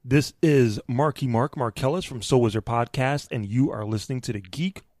This is Marky Mark Markellis from So Wizard Podcast, and you are listening to the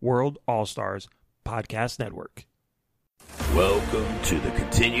Geek World All-Stars Podcast Network. Welcome to the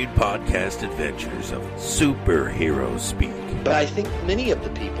continued podcast adventures of Superhero Speak. But I think many of the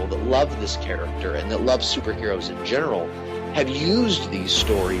people that love this character and that love superheroes in general have used these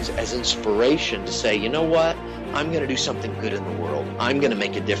stories as inspiration to say, you know what, I'm going to do something good in the world. I'm going to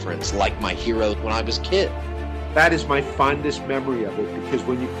make a difference like my hero when I was a kid. That is my fondest memory of it, because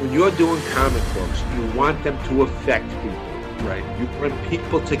when you're doing comic books, you want them to affect people, right? You want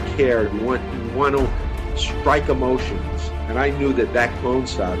people to care. You want to strike emotions, and I knew that Clone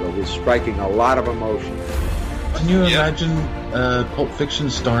Saga was striking a lot of emotions. Can you imagine Pulp Fiction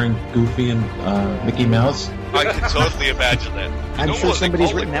starring Goofy and Mickey Mouse? I can totally imagine that. I'm sure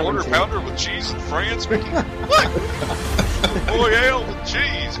somebody's written that one quarter pounder with cheese and France, Mickey. What? Boy, ale with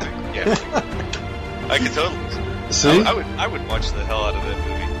cheese, Mickey. Yeah, I can totally. See? I would watch the hell out of that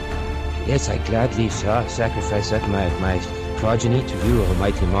movie. Yes, I gladly sacrifice up my progeny to view of a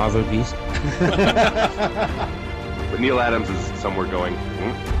mighty Marvel beast. But Neil Adams is somewhere going,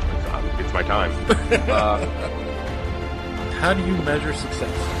 it's my time. How do you measure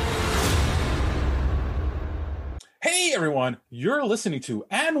success? Hey everyone, you're listening to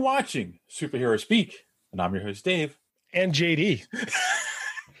and watching Superhero Speak, and I'm your host Dave. And JD.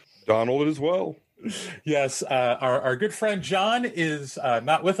 Donald as well. Yes, our good friend John is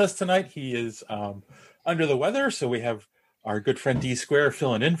not with us tonight. He is under the weather, so we have our good friend D Square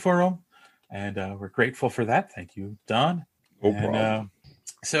filling in for him, and we're grateful for that. Thank you, Don. No problem.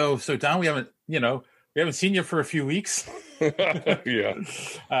 So Don, we haven't seen you for a few weeks. Yeah.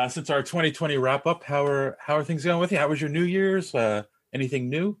 Since our 2020 wrap up, how are things going with you? How was your New Year's? Anything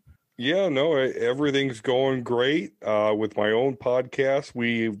new? Yeah, no, everything's going great. With my own podcast,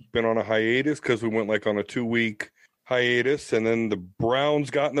 we've been on a hiatus because we went on a 2-week hiatus, and then the Browns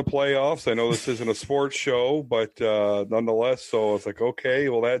got in the playoffs. I know this isn't a sports show, but nonetheless, so it's okay,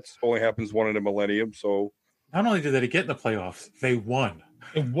 well, that only happens one in a millennium. So not only did they get in the playoffs, they won.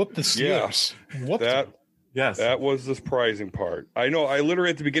 And whooped the Steelers. Yeah, Yes. That was the surprising part. I know, I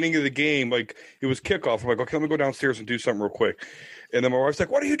literally at the beginning of the game, it was kickoff. I'm like, okay, let me go downstairs and do something real quick. And then my wife's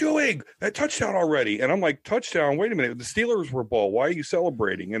like, what are you doing? That touchdown already. And I'm like, touchdown? Wait a minute. The Steelers were ball. Why are you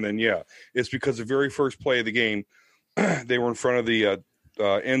celebrating? And then, it's because the very first play of the game, they were in front of the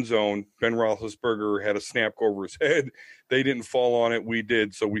end zone. Ben Roethlisberger had a snap go over his head. They didn't fall on it. We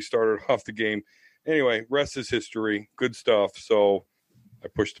did. So we started off the game. Anyway, rest is history. Good stuff. So I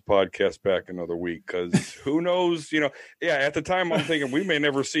pushed the podcast back another week because who knows, at the time I'm thinking we may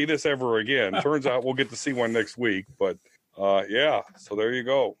never see this ever again. Turns out we'll get to see one next week. But so there you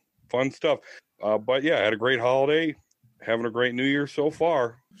go. Fun stuff. But I had a great holiday, having a great New Year so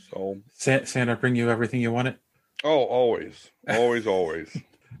far. So Santa bring you everything you wanted? Oh, always.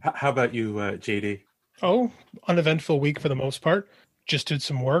 How about you, JD? Oh, uneventful week for the most part. Just did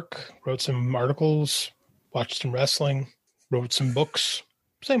some work, wrote some articles, watched some wrestling, wrote some books.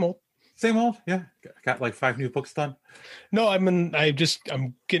 Same old. Yeah. Got 5 new books done. No, I'm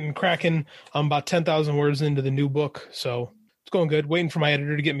getting cracking. I'm about 10,000 words into the new book, so it's going good. Waiting for my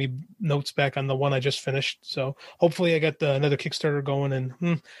editor to get me notes back on the one I just finished. So hopefully I got another Kickstarter going, and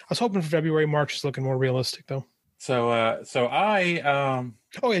I was hoping for February. March is looking more realistic though. So I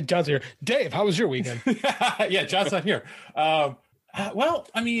oh yeah, John's here. Dave, how was your weekend? Yeah, John's not here. Well,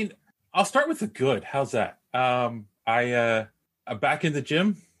 I mean, I'll start with the good. How's that? I'm back in the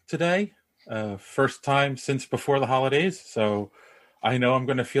gym today. First time since before the holidays, so I know I'm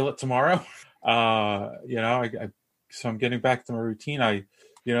going to feel it tomorrow. So I'm getting back to my routine. I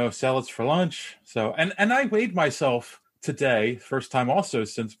salads for lunch. So and I weighed myself today, first time also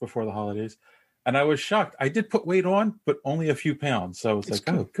since before the holidays, and I was shocked. I did put weight on, but only a few pounds. So it's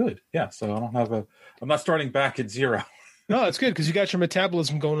good. Oh, good. Yeah. So I'm not starting back at zero. No, it's good because you got your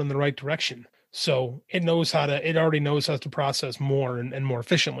metabolism going in the right direction. So it already knows how to process more and more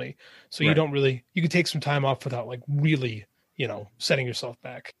efficiently. So you you can take some time off without really, setting yourself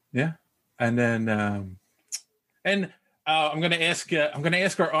back. Yeah. And then, I'm going to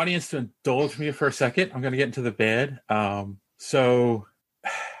ask our audience to indulge me for a second. I'm going to get into the bad. So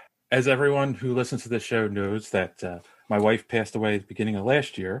as everyone who listens to this show knows that, my wife passed away at the beginning of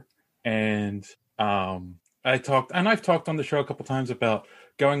last year. And, I've talked on the show a couple times about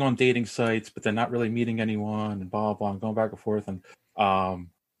going on dating sites, but then not really meeting anyone and blah, blah, and going back and forth. And,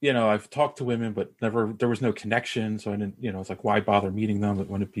 I've talked to women, but there was no connection. So I didn't, it's why bother meeting them? It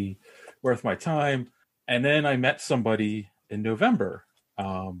wouldn't be worth my time. And then I met somebody in November.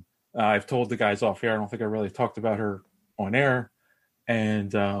 I've told the guys off air. I don't think I really talked about her on air.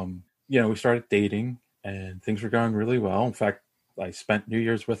 And, we started dating and things were going really well. In fact, I spent New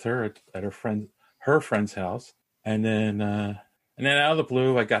Year's with her at her friend's house, and then out of the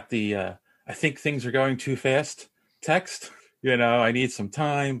blue, I got the I think things are going too fast text. I need some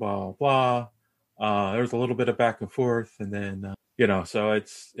time. Blah blah. There was a little bit of back and forth, and then so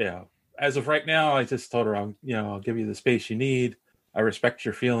it's as of right now, I just told her I'll give you the space you need. I respect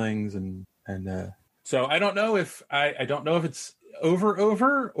your feelings, and so I don't know if I don't know if it's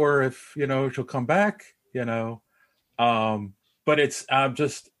over or if she'll come back. But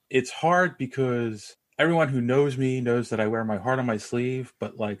it's hard because everyone who knows me knows that I wear my heart on my sleeve.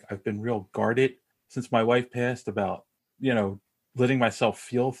 But like I've been real guarded since my wife passed about letting myself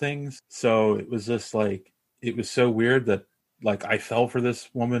feel things. So it was just like it was so weird that like I fell for this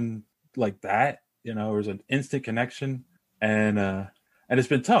woman like that. It was an instant connection, and it's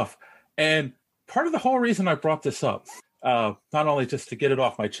been tough. And part of the whole reason I brought this up, not only just to get it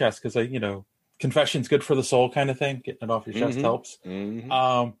off my chest, because confession's good for the soul kind of thing. Getting it off your chest helps. Mm-hmm.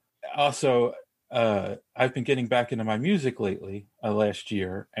 Also, I've been getting back into my music lately, last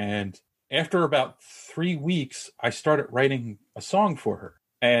year, and after about 3 weeks, I started writing a song for her.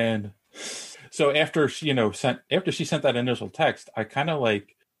 And so after she sent that initial text, I kind of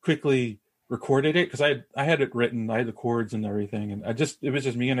like quickly recorded it because I had it written, I had the chords and everything, and it was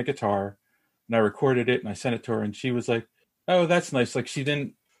just me and a guitar, and I recorded it and I sent it to her, and she was like, "Oh, that's nice." Like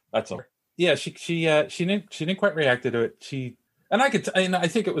that's all. Yeah, she didn't quite react to it. I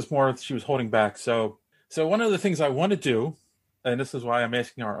think it was more she was holding back. So one of the things I want to do, and this is why I'm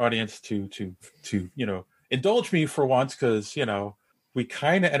asking our audience to indulge me for once, because we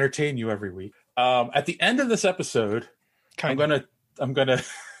kind of entertain you every week. At the end of this episode, I'm gonna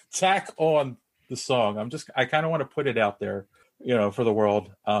tack on the song. I kind of want to put it out there, for the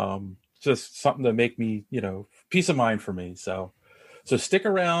world. Just something to make me, peace of mind for me. So stick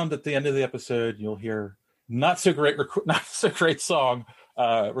around at the end of the episode. You'll hear not so great song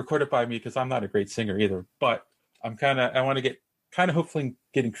recorded by me, because I'm not a great singer either. But I want to get hopefully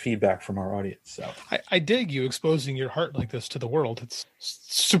getting feedback from our audience. So I dig you exposing your heart like this to the world. It's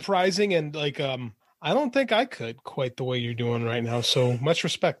surprising, and like I don't think I could quite the way you're doing right now. So much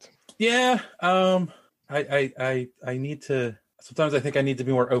respect. Yeah, I need to. Sometimes I think I need to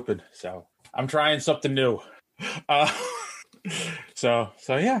be more open. So I'm trying something new. So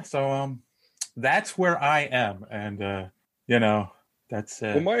that's where I am, and that's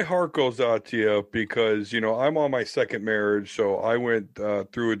well, my heart goes out to you because I'm on my second marriage, so I went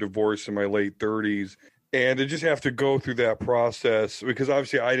through a divorce in my late 30s, and to just have to go through that process, because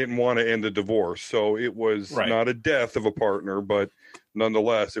obviously I didn't want to end the divorce, so it was not a death of a partner, but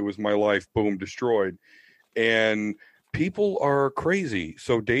nonetheless it was my life, boom, destroyed. And people are crazy,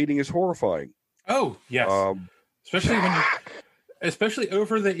 so dating is horrifying. Oh yes, especially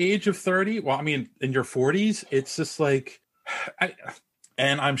over the age of 30. Well, I mean, in your 40s, it's just like,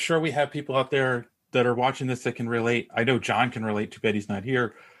 and I'm sure we have people out there that are watching this that can relate. I know John can relate. Too bad he's not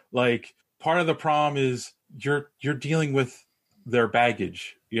here. Like, part of the problem is you're dealing with their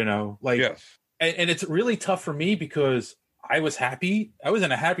baggage, yes. And it's really tough for me because I was happy. I was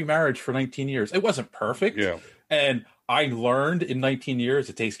in a happy marriage for 19 years. It wasn't perfect. Yeah. And I learned in 19 years,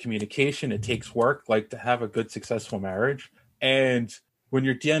 it takes communication, it takes work, like to have a good, successful marriage. And when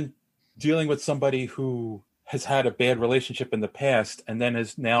you're dealing with somebody who has had a bad relationship in the past and then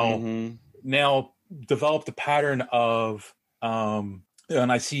has now developed a pattern of, when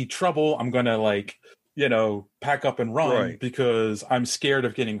I see trouble, I'm going to pack up and run because I'm scared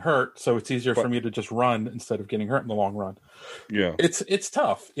of getting hurt. So it's easier for me to just run instead of getting hurt in the long run. Yeah. It's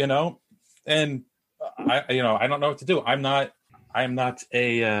tough, and I don't know what to do. I'm not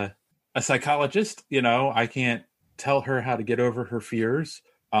a psychologist, I can't tell her how to get over her fears.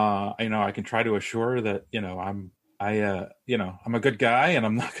 I can try to assure her that, I'm a good guy and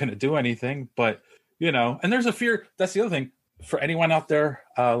I'm not going to do anything, but, and there's a fear. That's the other thing for anyone out there,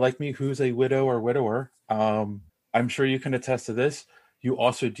 like me, who's a widow or widower. I'm sure you can attest to this. You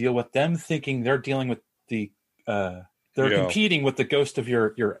also deal with them thinking they're dealing with competing with the ghost of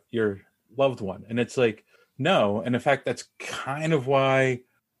your loved one. And it's like, no. And in fact, that's kind of why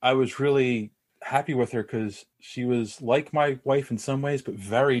I was really happy with her, because she was like my wife in some ways, but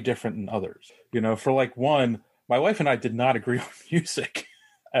very different in others. For like one, my wife and I did not agree on music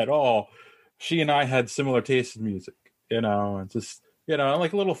at all. She and I had similar tastes in music, and just,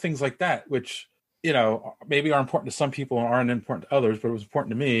 like little things like that, which, maybe are important to some people and aren't important to others, but it was important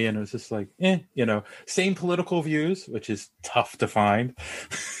to me. And it was just like, same political views, which is tough to find.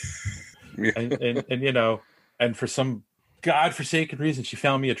 and for some godforsaken reason, she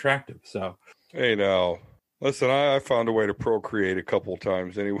found me attractive. So, hey, now Listen, I found a way to procreate a couple of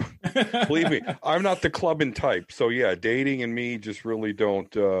times. Anyway, believe me, I'm not the clubbing type. So yeah, dating and me just really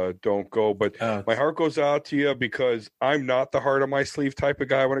don't go. But my heart goes out to you because I'm not the heart on my sleeve type of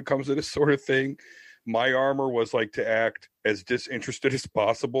guy when it comes to this sort of thing. My armor was like to act as disinterested as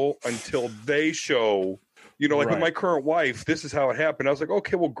possible until they show, you know, like with my current wife, this is how it happened. I was like,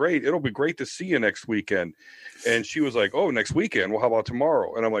 okay, well, great. It'll be great to see you next weekend. And she was like, oh, next weekend. Well, how about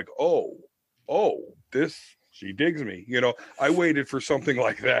tomorrow? And I'm like, oh, she digs me. You know, I waited for something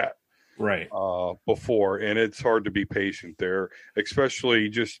like that before, and it's hard to be patient there, especially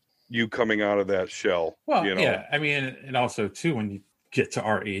just you coming out of that shell. Well, you know? Yeah, I mean, and also too, when you get to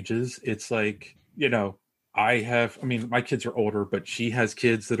our ages, it's like, you know, my kids are older, but she has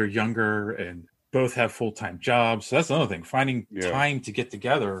kids that are younger and both have full-time jobs. So that's another thing. Finding time to get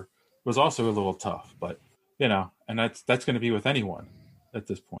together was also a little tough, but you know, and that's going to be with anyone at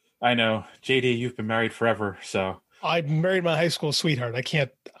this point. I know, JD, you've been married forever, so I married my high school sweetheart. I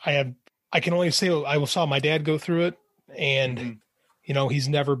can only say I saw my dad go through it, and you know, he's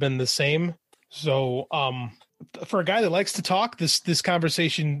never been the same. So, for a guy that likes to talk, this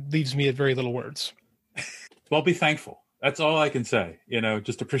conversation leaves me at very little words. Well, be thankful. That's all I can say. You know,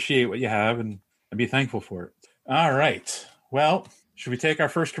 just appreciate what you have and be thankful for it. All right. Well, should we take our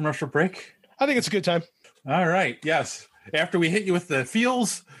first commercial break? I think it's a good time. All right. Yes. After we hit you with the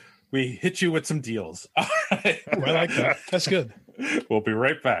feels, we hit you with some deals. All right. Ooh, I like that. That's good. We'll be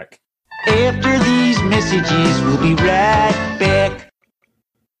right back. After these messages, we'll be right back.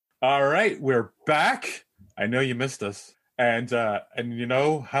 All right. We're back. I know you missed us. And you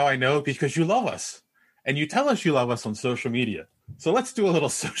know how I know? Because you love us. And you tell us you love us on social media. So let's do a little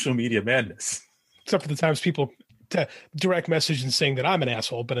social media madness. Except for the times people direct message and saying that I'm an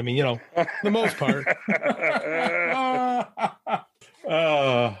asshole. But I mean, you know, the most part.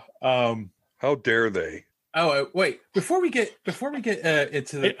 How dare they? Oh, wait! Before we get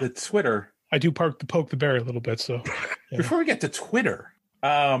into the Twitter, I do poke the bear a little bit. So before we get to Twitter,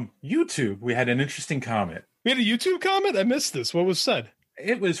 YouTube, we had an interesting comment. We had a YouTube comment. I missed this. What was said?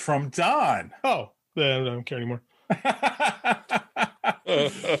 It was from Don. Oh, I don't care anymore.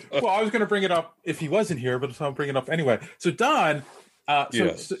 Well, I was going to bring it up if he wasn't here, but I'll bring it up anyway. So Don, so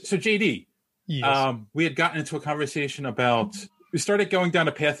JD, yes. We had gotten into a conversation about, we started going down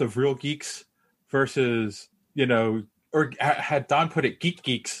a path of real geeks versus, you know, or had Don put it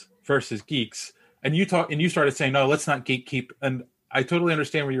geeks versus geeks. And you started saying, no, let's not gatekeep. And I totally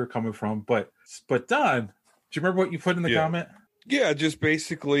understand where you're coming from, but Don, do you remember what you put in the comment? Yeah, just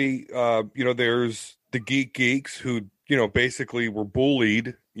basically, you know, there's the geeks who, you know, basically were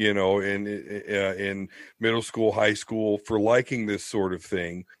bullied, you know, in middle school, high school for liking this sort of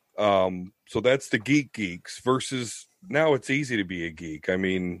thing. So that's the geeks versus now it's easy to be a geek. I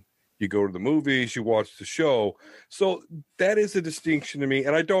mean, you go to the movies, you watch the show. So that is a distinction to me.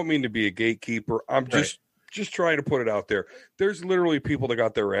 And I don't mean to be a gatekeeper. I'm just trying to put it out there. There's literally people that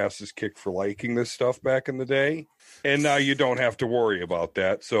got their asses kicked for liking this stuff back in the day. And now you don't have to worry about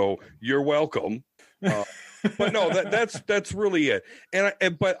that. So you're welcome. But no, that's really it.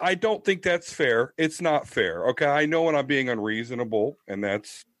 But I don't think that's fair. It's not fair. Okay. I know when I'm being unreasonable, and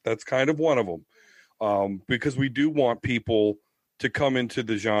that's kind of one of them. Because we do want people to come into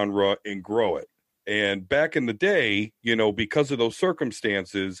the genre and grow it. And back in the day, you know, because of those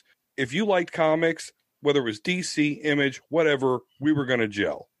circumstances, if you liked comics, whether it was DC, Image, whatever, we were going to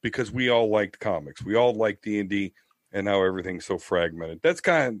gel because we all liked comics. We all liked D&D, and now everything's so fragmented. That's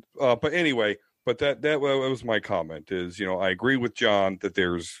kind of, but anyway, but that was my comment is, you know, I agree with John that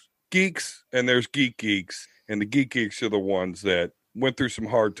there's geeks and there's geeks, and the geeks are the ones that went through some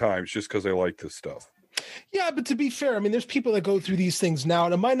hard times just because they like this stuff. Yeah, but to be fair, I mean, there's people that go through these things now,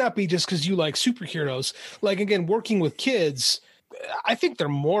 and it might not be just because you like superheroes. Like, again, working with kids, I think they're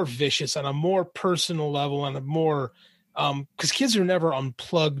more vicious on a more personal level and a more because kids are never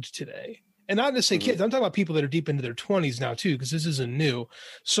unplugged today. And not to say kids, I'm talking about people that are deep into their 20s now too, because this isn't new.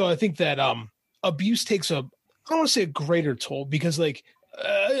 So I think that abuse takes I don't want to say a greater toll because like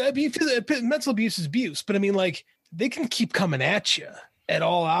I mean, mental abuse is abuse, but I mean like they can keep coming at you at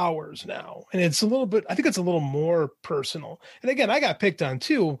all hours now. And it's a little bit, I think it's a little more personal. And again, I got picked on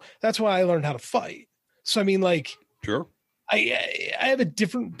too. That's why I learned how to fight. So I mean like, sure. I have a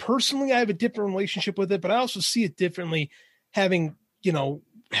different relationship with it, but I also see it differently having, you know,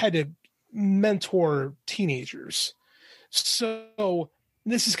 had to mentor teenagers. So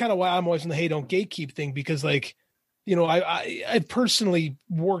this is kind of why I'm always in the hey, don't gatekeep thing, because like, you know, I personally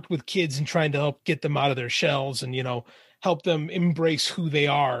worked with kids and trying to help get them out of their shells and, you know, help them embrace who they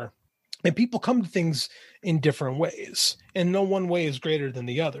are. And people come to things in different ways, and no one way is greater than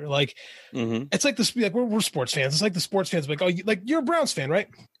the other. Like it's like this, like we're sports fans. It's like the sports fans, like, oh, like you're a Browns fan, right?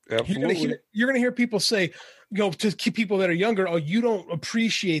 Absolutely. You're gonna hear people say, to keep people that are younger, oh, you don't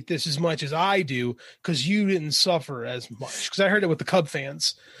appreciate this as much as I do because you didn't suffer as much. Because I heard it with the Cub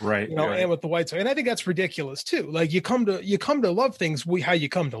fans, right? And with the White Sox, and I think that's ridiculous too. Like you come to love things how you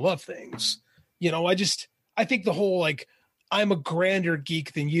come to love things. I think the whole like I'm a grander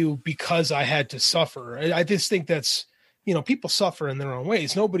geek than you because I had to suffer. I just think that's people suffer in their own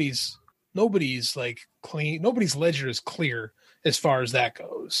ways. Nobody's like clean. Nobody's ledger is clear as far as that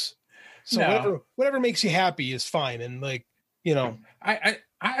goes. So whatever makes you happy is fine. And like,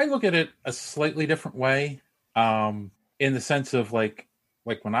 I look at it a slightly different way, in the sense of like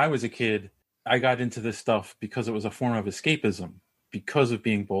when I was a kid, I got into this stuff because it was a form of escapism because of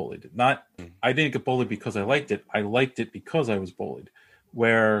being bullied. I didn't get bullied because I liked it. I liked it because I was bullied,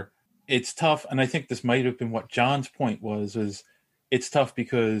 where it's tough. And I think this might have been what John's point is it's tough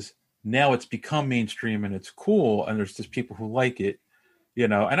because now it's become mainstream and it's cool. And there's just people who like it.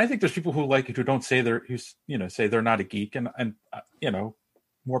 And I think there's people who like it who don't say say they're not a geek, and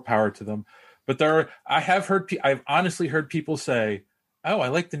more power to them. But I've honestly heard people say, "Oh, I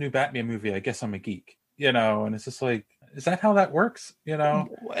like the new Batman movie. I guess I'm a geek." And it's just like, is that how that works?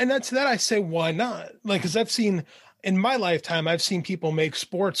 And that's that. I say, why not? Like, because I've seen in my lifetime, I've seen people make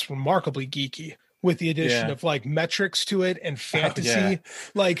sports remarkably geeky with the addition of like metrics to it and fantasy. Oh, yeah.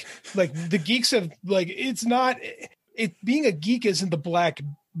 Like the geeks have like it's not. It being a geek isn't the black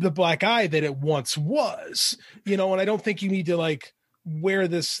eye that it once was, and I don't think you need to like wear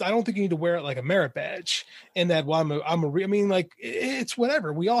this. I don't think you need to wear it like a merit badge. And that it's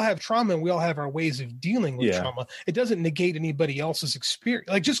whatever. We all have trauma and we all have our ways of dealing with trauma. It doesn't negate anybody else's experience.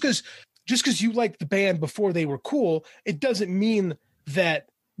 Like just because you liked the band before they were cool, it doesn't mean that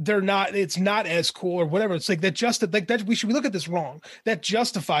it's not as cool or whatever. It's like that we look at this wrong. That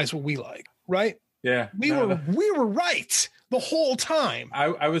justifies what we like, right? Yeah, we were right the whole time.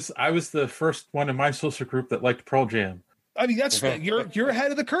 I was the first one in my social group that liked Pearl Jam. I mean, that's you're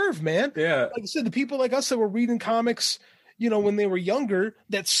ahead of the curve, man. Yeah, like I said, the people like us that were reading comics, when they were younger,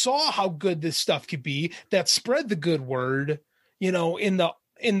 that saw how good this stuff could be, that spread the good word, in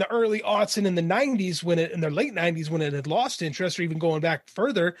the early aughts and in the 90s in the late 90s when it had lost interest, or even going back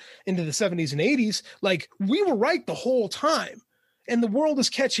further into the 70s and 80s, like we were right the whole time. And the world is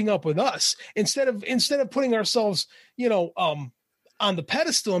catching up with us instead of putting ourselves, on the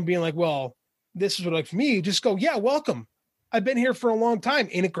pedestal and being like, well, this is what I like for me. Just go, yeah, welcome. I've been here for a long time.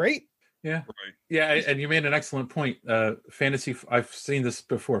 Ain't it great? Yeah. Right. Yeah. And you made an excellent point. Fantasy. I've seen this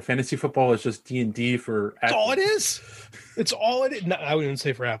before. Fantasy football is just D&D for athletes. That's all it is. It's all it is. No, I wouldn't even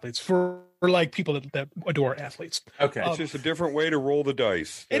say for athletes, for like people that adore athletes. Okay. It's just a different way to roll the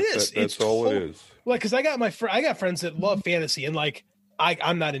dice. That's all it is. Like, because I got friends that love fantasy, and like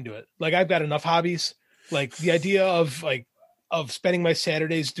I'm not into it. Like I've got enough hobbies. Like the idea of spending my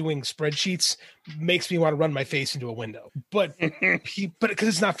Saturdays doing spreadsheets makes me want to run my face into a window. But because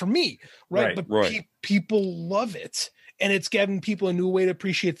it's not for me, right? People love it, and it's given people a new way to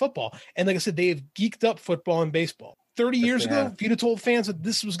appreciate football. And like I said, they have geeked up football and baseball. 30 years ago, if you'd have told fans that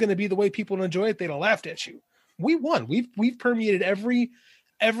this was going to be the way people would enjoy it, they'd have laughed at you. We won. We've permeated every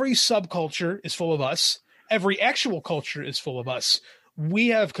subculture is full of us. Every actual culture is full of us. We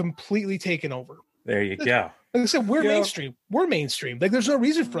have completely taken over. There you go. Like I said, we're mainstream. We're mainstream. Like there's no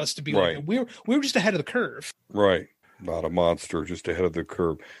reason for us to be like that. We were just ahead of the curve. Right. Not a monster, just ahead of the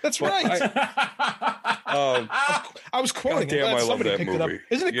curve. That's right. I was quoting. Damn, I love that movie.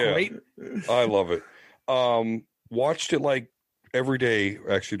 Isn't it great? I love it. Watched it like every day,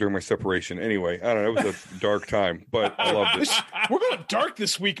 actually, during my separation. Anyway, I don't know. It was a dark time, but I loved it. We're going dark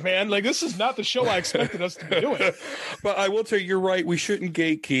this week, man. Like, this is not the show I expected us to be doing. But I will tell you, you're right. We shouldn't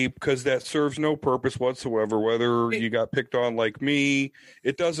gatekeep because that serves no purpose whatsoever. Whether you got picked on like me,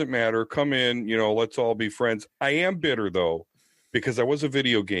 it doesn't matter. Come in, let's all be friends. I am bitter, though, because I was a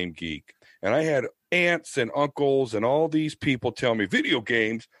video game geek. And I had aunts and uncles and all these people tell me, video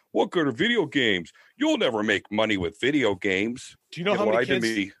games? What good are video games? You'll never make money with video games. Do you know how many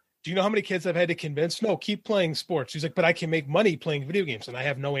kids? Do you know how many kids I've had to convince? No, keep playing sports. He's like, but I can make money playing video games, and I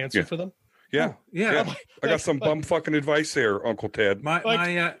have no answer for them. Yeah, I got some bum fucking advice there, Uncle Ted.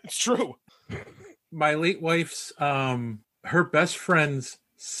 It's true. My late wife's her best friend's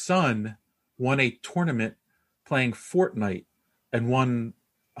son won a tournament playing Fortnite and won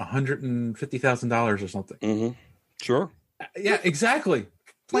 $150,000 or something. Mm-hmm. Sure. Yeah, exactly.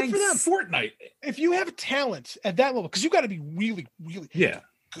 Playing for them. Fortnite. If you have talent at that level, because you got to be really, really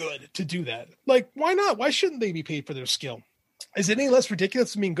good to do that. Like, why not? Why shouldn't they be paid for their skill? Is it any less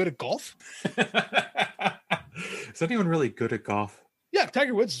ridiculous than being good at golf? Is anyone really good at golf? Yeah,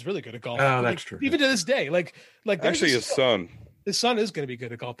 Tiger Woods is really good at golf. Oh, that's true. Even to this day, like Actually, his son. His son is going to be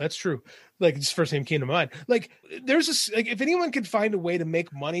good at golf. That's true. Like, his first name came to mind. Like, there's this, like, if anyone could find a way to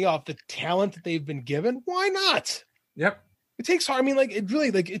make money off the talent that they've been given, why not? Yep. It takes hard. I mean, like, it really,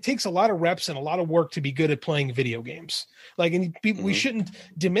 like, it takes a lot of reps and a lot of work to be good at playing video games. Like, and people, we shouldn't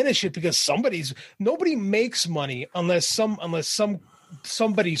diminish it because nobody makes money unless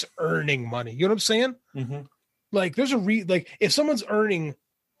somebody's earning money. You know what I'm saying? Mm-hmm. Like, there's like, if someone's earning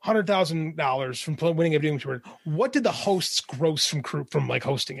 $100,000 from winning a video game tournament, what did the hosts gross from like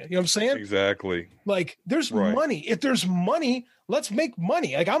hosting it? You know what I'm saying? Exactly. Like, there's money. If there's money, let's make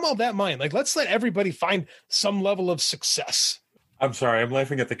money. Like, I'm of that mind. Like, let's let everybody find some level of success. I'm sorry. I'm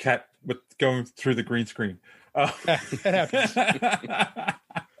laughing at the cat with going through the green screen. That happens.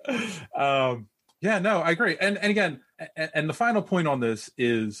 Yeah, no, I agree. And again, and the final point on this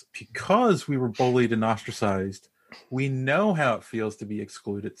is because we were bullied and ostracized, we know how it feels to be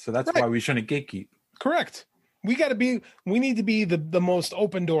excluded. So that's why we shouldn't gatekeep. Correct. We need to be the most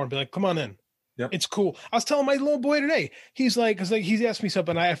open door and be like, come on in. Yep. It's cool. I was telling my little boy today, he's like, cause like he's asked me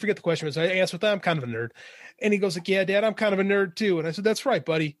something. I forget the question. So I asked with that, I'm kind of a nerd. And he goes like, yeah, Dad, I'm kind of a nerd too. And I said, that's right,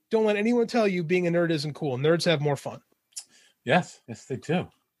 buddy. Don't let anyone tell you being a nerd isn't cool. Nerds have more fun. Yes, they do.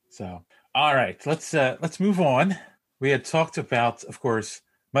 So, all right, let's move on. We had talked about, of course,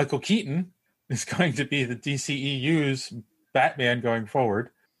 Michael Keaton is going to be the DCEU's Batman going forward.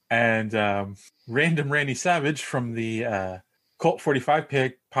 And Random Randy Savage from the Cult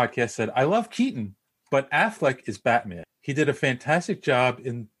 45 podcast said, I love Keaton, but Affleck is Batman. He did a fantastic job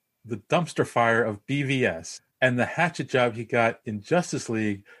in the dumpster fire of BVS, and the hatchet job he got in Justice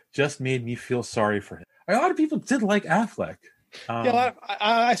League just made me feel sorry for him. A lot of people did like Affleck.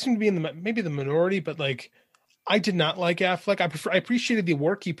 I seem to be in maybe the minority, but like, I did not like Affleck. I appreciated the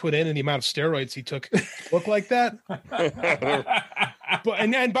work he put in and the amount of steroids he took to look like that. But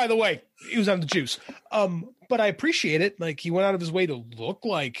and by the way, he was on the juice. But I appreciate it. Like, he went out of his way to look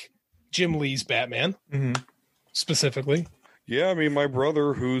like Jim Lee's Batman, specifically. Yeah, I mean, my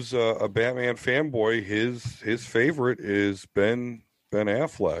brother, who's a Batman fanboy, his favorite is Ben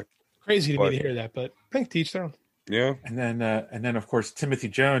Affleck. Crazy to me to hear that, but I think to each their own. Yeah, and then of course Timothy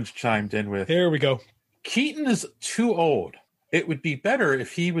Jones chimed in with, "Here we go. Keaton is too old. It would be better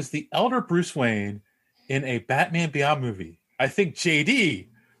if he was the elder Bruce Wayne in a Batman Beyond movie. I think JD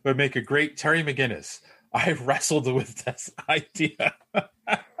would make a great Terry McGinnis. I wrestled with this idea."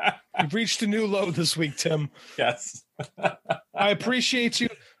 You've reached a new low this week, Tim. Yes. I appreciate you,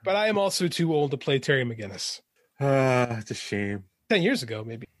 but I am also too old to play Terry McGinnis. It's a shame. 10 years ago,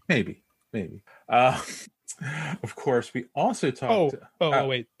 maybe. Maybe. Of course, we also talked.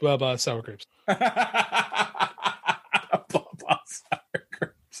 Wait. Blah, sour grapes.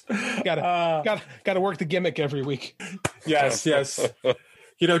 Gotta work the gimmick every week. Yes.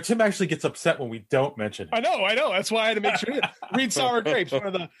 You know, Tim actually gets upset when we don't mention it. I know. That's why I had to make sure. Read Sour Grapes, one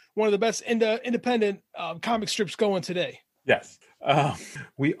of the best independent comic strips going today. Yes.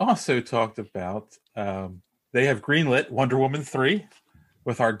 We also talked about they have greenlit Wonder Woman 3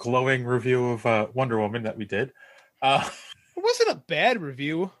 with our glowing review of Wonder Woman that we did. It wasn't a bad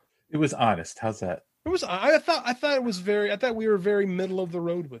review. It was honest. How's that? It was. I thought we were very middle of the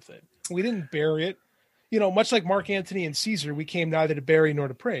road with it. We didn't bury it. You know, much like Mark Antony and Caesar, we came neither to bury nor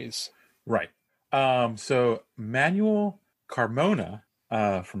to praise. Right. So Manuel Carmona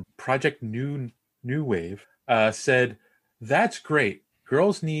from Project New Wave said, "That's great.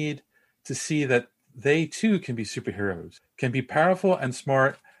 Girls need to see that they too can be superheroes, can be powerful and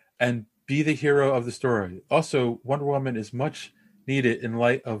smart, and be the hero of the story. Also, Wonder Woman is much needed in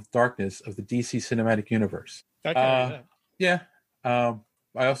light of darkness of the DC cinematic universe." Yeah. I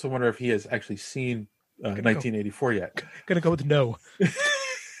also wonder if he has actually seen 1984 yet. Gonna go with no.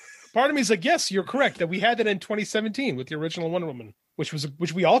 Part of me is like, yes, you're correct that we had that in 2017 with the original Wonder Woman, which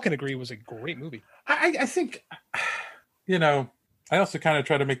we all can agree was a great movie. I think, you know, I also kind of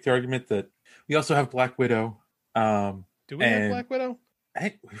try to make the argument that we also have Black Widow. Do we have Black Widow?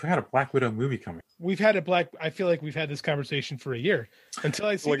 We've had a Black Widow movie coming. I feel like we've had this conversation for a year until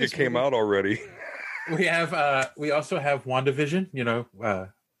I see like it came out already. We have. We also have WandaVision. You know,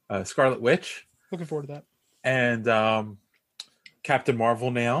 Scarlet Witch. Looking forward to that. And Captain Marvel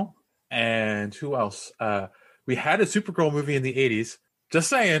now. And who else? We had a Supergirl movie in the 80s. Just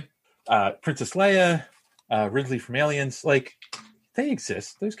saying. Princess Leia, Ridley from Aliens. Like, they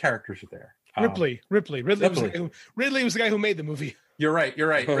exist. Those characters are there. Ridley was the guy who made the movie. You're right.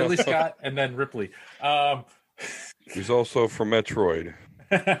 Ridley Scott and then Ripley. He's also from Metroid.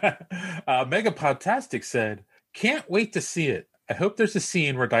 Megapodtastic said, Can't wait to see it. I hope there's a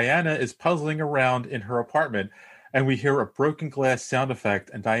scene where Diana is puzzling around in her apartment and we hear a broken glass sound effect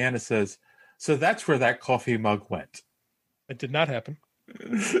and Diana says, "So that's where that coffee mug went." It did not happen.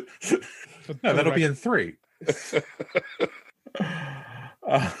 No, that'll be in 3.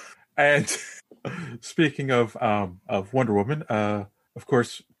 And speaking of Wonder Woman, of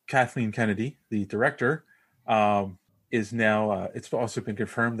course, Kathleen Kennedy, the director, is now. It's also been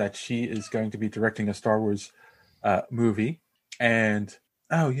confirmed that she is going to be directing a Star Wars movie. And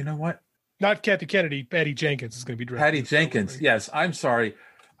you know what? Not Kathy Kennedy. Patty Jenkins is going to be directing. Patty Jenkins. Yes, I'm sorry.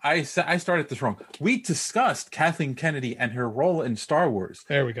 I started this wrong. We discussed Kathleen Kennedy and her role in Star Wars.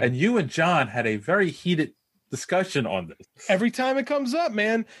 There we go. And you and John had a very heated discussion on this. Every time it comes up,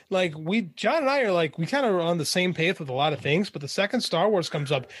 man, like John and I are like, we kind of are on the same page with a lot of things, but the second Star Wars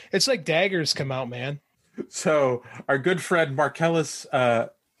comes up, it's like daggers come out, man. So our good friend Marcellus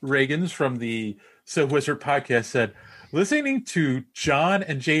Reagans from the So Wizard podcast said, listening to John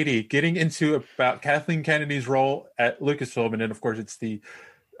and JD getting into about Kathleen Kennedy's role at Lucasfilm, and then of course it's the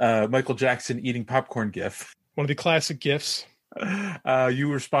Michael Jackson eating popcorn gif. One of the classic gifs.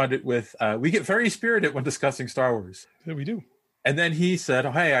 You responded with, we get very spirited when discussing Star Wars. Yeah, we do. And then he said,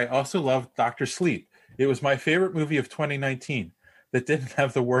 hey, I also love Dr. Sleep. It was my favorite movie of 2019 that didn't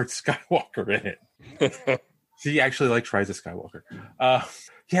have the word Skywalker in it. He actually likes Rise of Skywalker.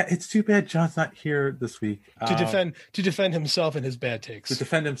 Yeah, it's too bad John's not here this week. To defend himself and his bad takes. To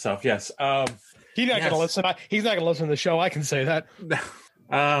defend himself, yes. He's not going to listen. He's not going to listen to the show. I can say that.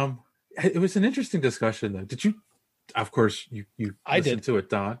 It was an interesting discussion, though. Did you? Of course, you listened to it,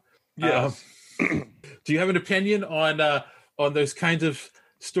 Don. Yes. Do you have an opinion on those kinds of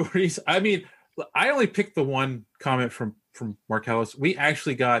stories? I mean, I only picked the one comment from Marcellus. We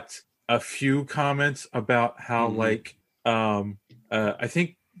actually got a few comments about how I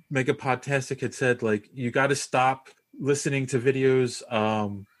think Megapodtastic had said, like, you got to stop listening to videos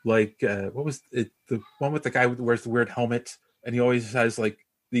what was it, the one with the guy who wears the weird helmet and he always has like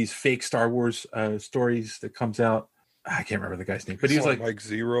these fake Star Wars stories that comes out. I can't remember the guy's name, but he's like Mike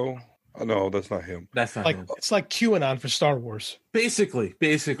Zero. Oh, no, that's not him. That's not like him. It's like QAnon for Star Wars. Basically.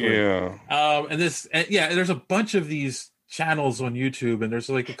 Yeah. There's a bunch of these channels on YouTube, and there's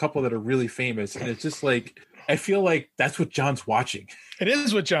like a couple that are really famous, and it's just like I feel like that's what John's watching. It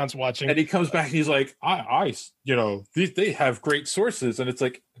is what John's watching. And he comes back and he's like, they have great sources, and it's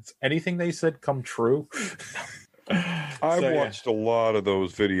like, does anything they said come true? I've watched a lot of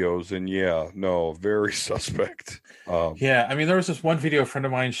those videos, and very suspect. I mean, there was this one video a friend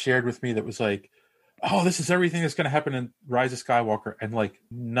of mine shared with me that was like, oh, this is everything that's going to happen in Rise of Skywalker, and like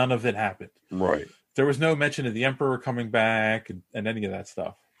none of it happened. Right. There was no mention of the Emperor coming back and any of that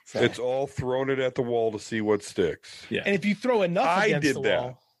stuff. So. It's all thrown it at the wall to see what sticks. Yeah. And if you throw enough against the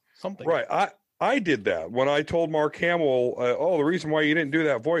wall, something. Right. I did that when I told Mark Hamill, the reason why you didn't do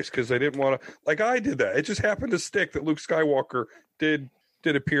that voice because they didn't want to. Like I did that. It just happened to stick that Luke Skywalker did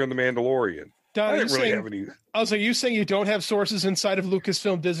appear in The Mandalorian. Don, I didn't really have any. I was like, you saying you don't have sources inside of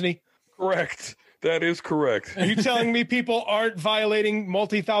Lucasfilm Disney? Correct. That is correct. Are you telling me people aren't violating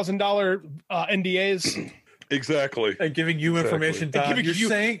multi-$1,000 NDAs? Exactly. And giving you information, Don. You're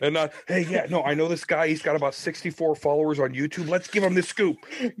saying... And not, I know this guy. He's got about 64 followers on YouTube. Let's give him the scoop.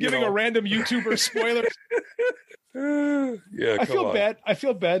 Giving a random YouTuber spoiler. I feel bad. I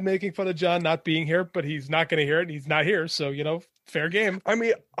feel bad making fun of John not being here, but he's not going to hear it. And he's not here. So, fair game. I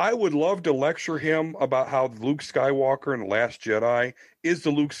mean, I would love to lecture him about how Luke Skywalker in The Last Jedi is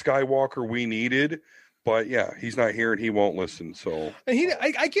the Luke Skywalker we needed. But he's not here and he won't listen. So and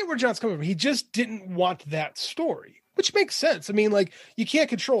I get where John's coming from. He just didn't want that story, which makes sense. I mean, like you can't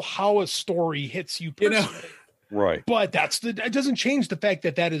control how a story hits you personally. Right. But it doesn't change the fact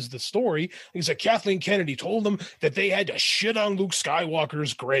that is the story. He's like, Kathleen Kennedy told them that they had to shit on Luke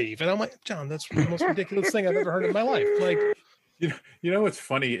Skywalker's grave. And I'm like, John, that's the most ridiculous thing I've ever heard in my life. Like, you know what's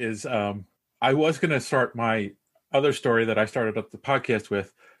funny is I was going to start my other story that I started up the podcast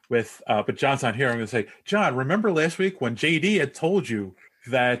with, but John's not here. I'm going to say, John, remember last week when JD had told you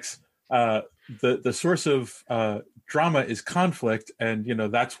that the source of drama is conflict, and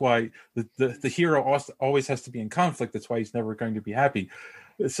that's why the hero always has to be in conflict. That's why he's never going to be happy.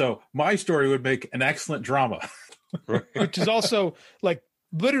 So my story would make an excellent drama, which is also like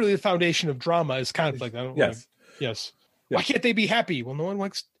literally the foundation of drama is conflict. Yes. Why can't they be happy? Well, no one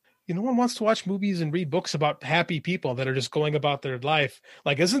wants to watch movies and read books about happy people that are just going about their life.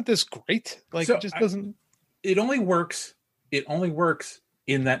 Like, isn't this great? Like, so it just doesn't. It only works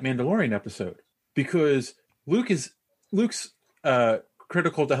in that Mandalorian episode because Luke's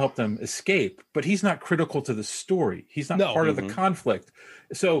critical to help them escape, but he's not critical to the story. He's not part of the conflict.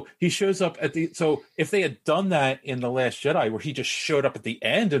 So he shows up so if they had done that in The Last Jedi, where he just showed up at the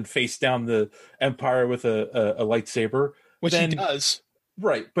end and faced down the Empire with a lightsaber, which he does.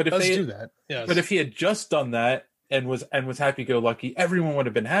 Right. But if they do that, yes. But if he had just done that and was happy-go-lucky, everyone would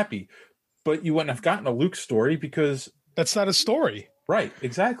have been happy. But you wouldn't have gotten a Luke story because that's not a story. Right,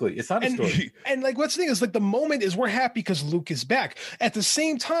 exactly. It's not a story. And like, what's the thing is, like, the moment is we're happy because Luke is back. At the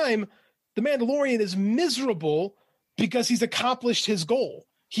same time, the Mandalorian is miserable because he's accomplished his goal.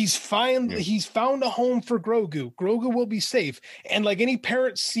 He's found a home for Grogu. Grogu will be safe. And like any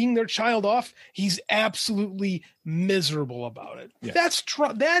parent seeing their child off, he's absolutely miserable about it. Yeah.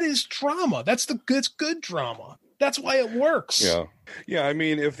 That is drama. That's good drama. That's why it works. Yeah. Yeah, I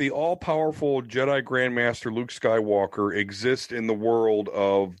mean, if the all-powerful Jedi Grandmaster Luke Skywalker exists in the world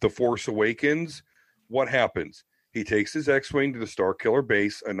of The Force Awakens, what happens? He takes his X-Wing to the Starkiller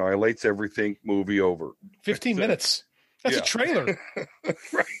base, annihilates everything, movie over. 15 minutes. That's a trailer.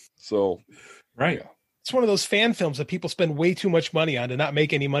 Right. So, right. Yeah. It's one of those fan films that people spend way too much money on to not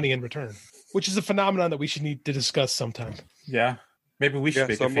make any money in return, which is a phenomenon that we should need to discuss sometime. Yeah. Maybe we should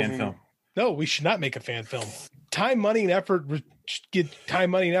make a fan film. No, we should not make a fan film. Time, money, and effort, get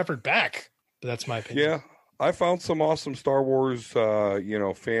time, money, and effort back. But that's my opinion. Yeah. I found some awesome Star Wars,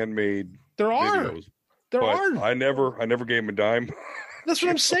 fan-made videos. There are. I never gave him a dime. That's what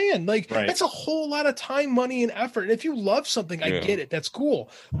I'm saying. Like, that's a whole lot of time, money, and effort. And if you love something, I get it. That's cool.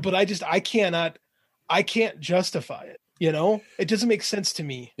 But I can't justify it. You know, it doesn't make sense to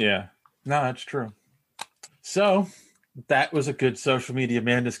me. Yeah, no, that's true. So that was a good social media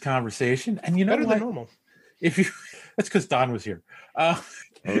madness conversation. And you know, better than normal. That's because Don was here.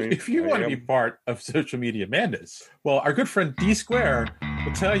 If you want to be part of social media madness, well, our good friend D Square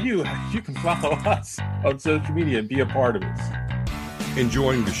will tell you how you can follow us on social media and be a part of it.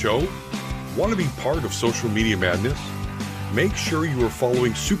 Enjoying the show? Want to be part of social media madness? Make sure you are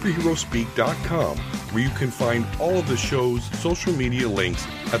following superheroespeak.com, where you can find all of the show's social media links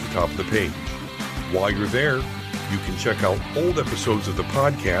at the top of the page. While you're there, you can check out old episodes of the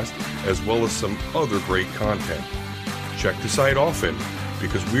podcast as well as some other great content. Check the site often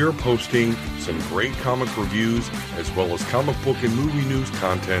because we are posting some great comic reviews as well as comic book and movie news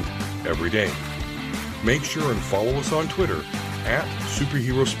content every day. Make sure and follow us on Twitter at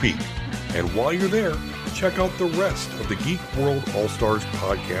SuperheroSpeak. And while you're there, check out the rest of the Geek World All-Stars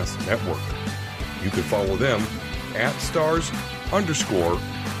Podcast Network. You can follow them at @stars_geek.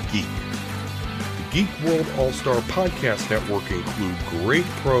 The Geek World All-Star Podcast Network include great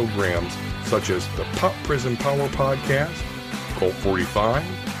programs such as the Pop Prison Power Podcast, Cult 45,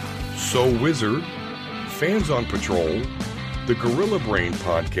 So Wizard, Fans on Patrol, the Gorilla Brain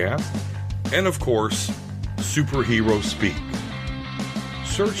Podcast, and of course, Superhero Speak.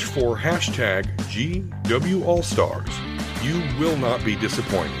 Search for #GWAllStars. You will not be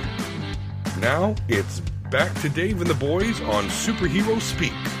disappointed. Now it's back to Dave and the boys on Superhero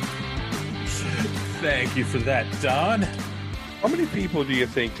Speak. Thank you for that, Don. How many people do you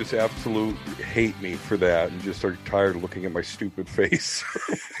think just absolute hate me for that and just are tired of looking at my stupid face?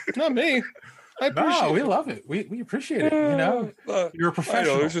 Not me. I appreciate it. We love it. We appreciate it. You know, you're a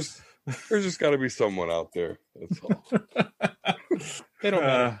professional. I know, there's just got to be someone out there. That's all. They don't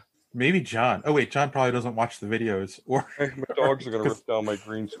know. Maybe John. Oh wait, John probably doesn't watch the videos. Or my dogs are going to rip down my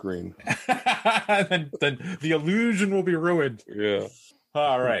green screen. then the illusion will be ruined. Yeah.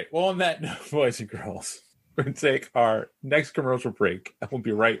 All right. Well, on that note, boys and girls, we're going to take our next commercial break, and we'll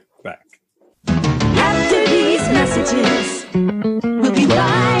be right back. After these messages, we'll be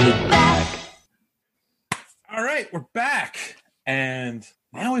right back. All right, we're back, and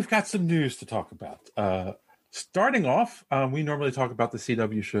now we've got some news to talk about. Starting off, we normally talk about the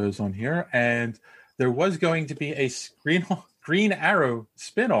CW shows on here, and there was going to be a Green Arrow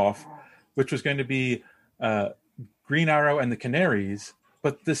spinoff, which was going to be Green Arrow and the Canaries,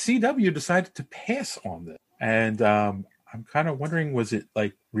 but the CW decided to pass on this. And I'm kind of wondering, was it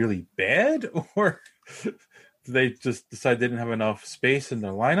like really bad, or did they just decide they didn't have enough space in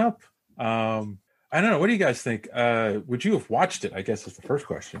their lineup? I don't know. What do you guys think? Would you have watched it? I guess is the first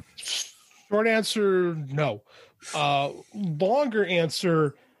question. Short answer, no. Longer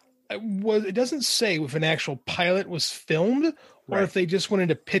answer, it doesn't say if an actual pilot was filmed or if they just went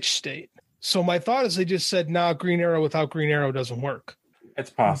into pitch state. So my thought is they just said, nah, Green Arrow without Green Arrow doesn't work. It's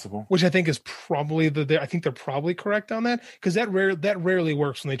possible. Which I think is probably I think they're probably correct on that, because that rarely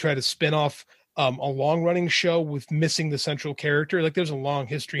works when they try to spin off a long running show with missing the central character. Like there's a long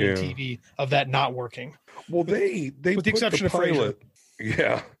history in TV of that not working. Well, they with the exception of Frasier.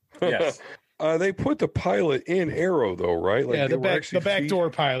 Yeah. Yes. They put the pilot in Arrow though, right? Yeah, they the were actually backdoor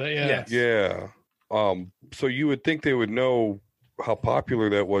pilot. Yeah. Yeah. So you would think they would know how popular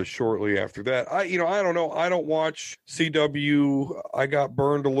that was shortly after that. I don't know. I don't watch CW. I got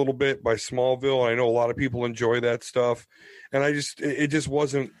burned a little bit by Smallville. I know a lot of people enjoy that stuff, and it just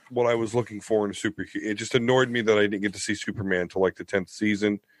wasn't what I was looking for in a superhero. It just annoyed me that I didn't get to see Superman till like the 10th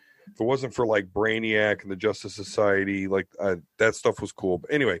season. If it wasn't for like Brainiac and the Justice Society, that stuff was cool.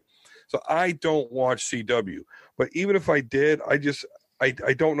 But anyway, so I don't watch CW. But even if I did, I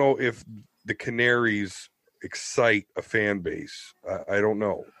don't know if the Canaries excite a fan base. I don't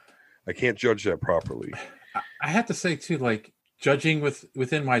know. I can't judge that properly. I have to say too, like judging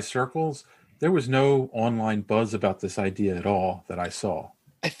within my circles, there was no online buzz about this idea at all that I saw.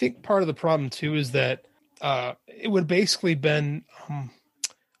 I think part of the problem too is that it would basically been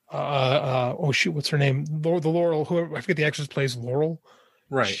what's her name? The Laurel, whoever, I forget the actress plays Laurel.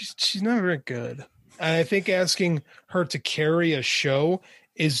 Right. She's not very good. And I think asking her to carry a show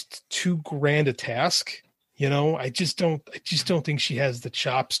is too grand a task. I just don't think she has the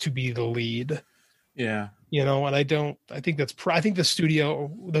chops to be the lead. Yeah. And I think the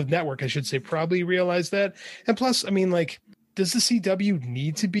studio, the network, I should say, probably realized that. And plus, I mean, like, does the CW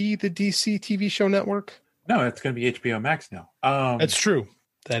need to be the DC TV show network? No, it's going to be HBO Max now. That's true.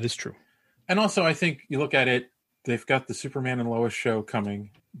 That is true. And also, I think you look at it, they've got the Superman and Lois show coming.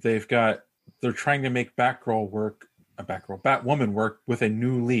 They're trying to make Batwoman work with a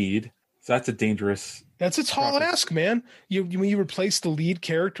new lead. So that's a dangerous. That's a tall ask, man. When you replace the lead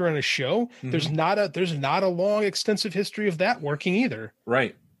character on a show, there's not a long, extensive history of that working either.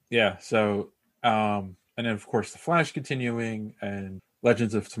 Right. Yeah. So, and then of course the Flash continuing and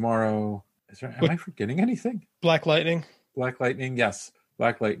Legends of Tomorrow. Am I forgetting anything? Black Lightning. Yes.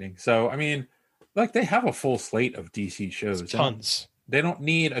 Black Lightning. So, I mean, like they have a full slate of DC shows. Tons. They don't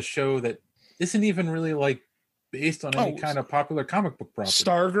need a show that isn't even really like based on any kind of popular comic book property.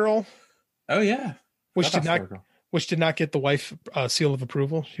 Stargirl. Oh yeah, which did not get the wife seal of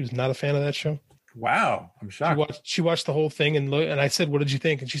approval. She was not a fan of that show. Wow, I'm shocked. She watched the whole thing and I said, "What did you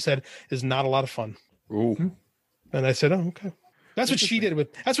think?" And she said, "It's not a lot of fun." Ooh. And I said, "Oh, okay." That's what she did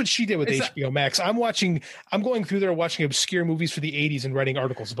with HBO Max. I'm going through there watching obscure movies for the 80s and writing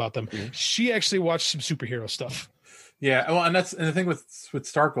articles about them. Mm-hmm. She actually watched some superhero stuff. Yeah, well, and the thing with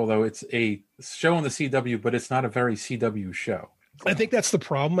Stargirl though, it's a show on the CW, but it's not a very CW show. I think that's the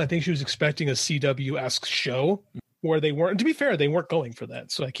problem. I think she was expecting a CW-esque show where they weren't. To be fair, they weren't going for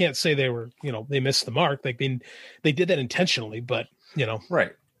that. So I can't say they were, they missed the mark. Like they did that intentionally, but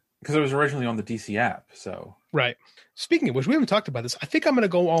right, because it was originally on the DC app. So right. Speaking of which, we haven't talked about this. I think I'm going to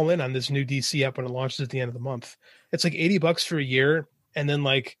go all in on this new DC app when it launches at the end of the month. It's like $80 for a year, and then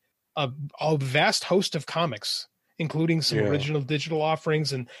like a vast host of comics, including some original digital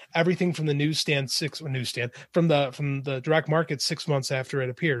offerings and everything from the from the direct market 6 months after it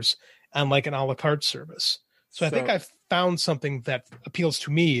appears, and like an a la carte service. So I think I've found something that appeals to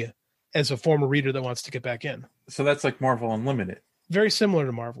me as a former reader that wants to get back in. So that's like Marvel Unlimited. Very similar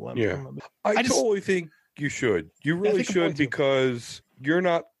to Marvel Unlimited. Yeah. I totally think you should. You really should, because you're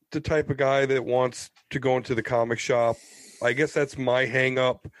not the type of guy that wants to go into the comic shop. I guess that's my hang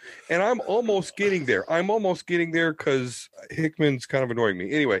up. And I'm almost getting there. Because Hickman's kind of annoying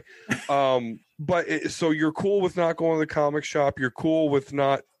me. Anyway, so you're cool with not going to the comic shop. You're cool with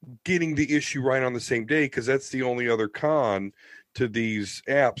not getting the issue right on the same day, because that's the only other con to these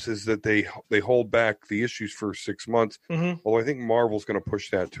apps is that they hold back the issues for 6 months. Mm-hmm. Although I think Marvel's going to push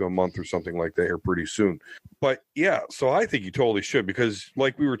that to a month or something like that here pretty soon. But yeah, so I think you totally should, because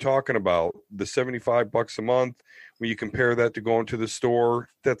like we were talking about, the $75 a month, when you compare that to going to the store,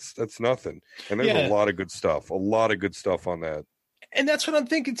 that's nothing. And there's a lot of good stuff on that. And that's what I'm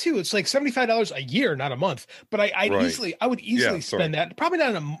thinking too. It's like $75 a year, not a month. But I would easily spend that. Probably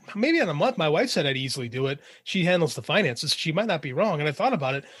not maybe on a month. My wife said I'd easily do it. She handles the finances. She might not be wrong. And I thought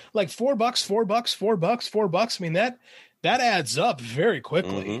about it, like $4. I mean, that adds up very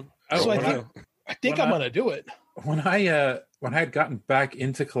quickly. Mm-hmm. So I think I'm going to do it. When I had gotten back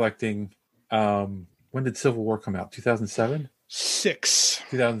into collecting, when did Civil War come out? 2007?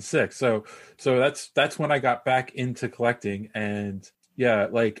 2006. So that's when I got back into collecting, and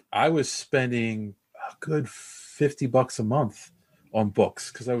like I was spending a good $50 a month on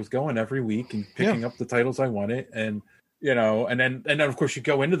books, because I was going every week and picking up the titles I wanted, and and then of course you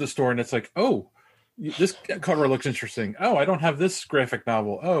go into the store and it's like, oh, this cover looks interesting. Oh, I don't have this graphic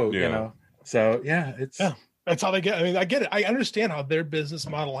novel. Oh, so it's. Yeah. That's how they get. I mean, I get it. I understand how their business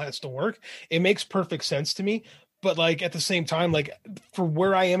model has to work. It makes perfect sense to me. But like at the same time, like for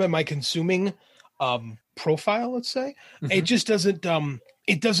where I am in my consuming profile, let's say. Mm-hmm. It just doesn't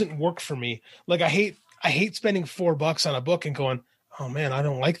it doesn't work for me. Like I hate spending $4 on a book and going, oh man, I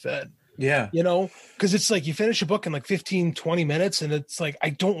don't like that. Yeah. You know, because it's like you finish a book in like 15, 20 minutes, and it's like I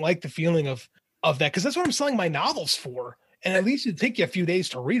don't like the feeling of that, because that's what I'm selling my novels for. And at least it'd take you a few days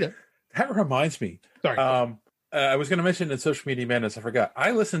to read it. That reminds me. Sorry. I was going to mention in Social Media Madness, I forgot.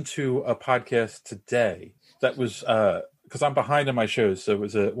 I listened to a podcast today that was because I'm behind on my shows. So it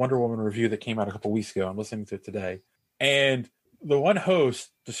was a Wonder Woman review that came out a couple weeks ago. I'm listening to it today. And the one host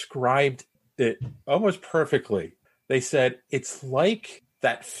described it almost perfectly. They said it's like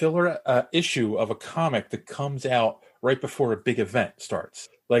that filler issue of a comic that comes out right before a big event starts.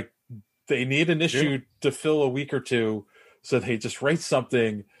 Like they need an issue to fill a week or two, so they just write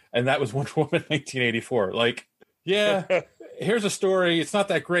something, and that was Wonder Woman 1984. Like, yeah, here's a story. It's not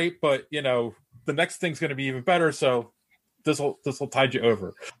that great, but you know, the next thing's going to be even better. So this will tide you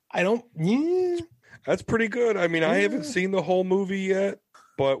over. I don't. That's pretty good. I mean, I haven't seen the whole movie yet,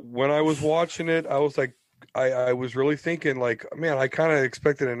 but when I was watching it, I was like, I was really thinking, like, man, I kind of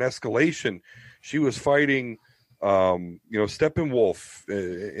expected an escalation. She was fighting, Steppenwolf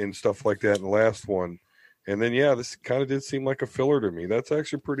and stuff like that in the last one, and then this kind of did seem like a filler to me. That's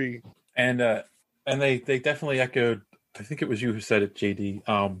actually pretty. And they definitely echoed. I think it was you who said it, JD.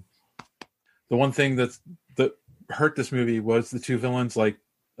 The one thing that hurt this movie was the two villains, like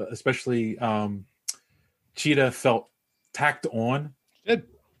especially Cheetah felt tacked on.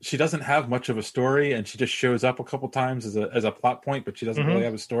 She doesn't have much of a story, and she just shows up a couple times as a plot point, but she doesn't really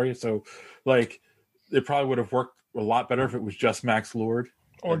have a story. So, like, it probably would have worked a lot better if it was just Max Lord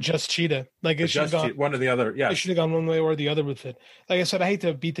or just Cheetah. Like it should have gone one or the other. Yeah, it should have gone one way or the other with it. Like I said, I hate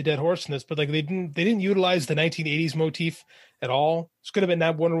to beat the dead horse in this, but like they didn't utilize the 1980s motif at all. This could have been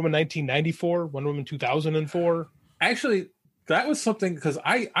that Wonder Woman 1994, Wonder Woman 2004. Actually, that was something, because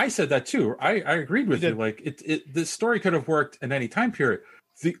I said that too. I agreed with you. Like the story could have worked in any time period.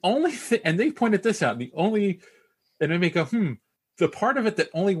 The only thing, and they pointed this out, and they make a the part of it that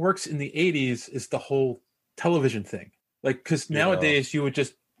only works in the 80s is the whole television thing. Like, because nowadays you would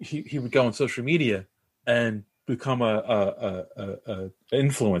just he would go on social media and become a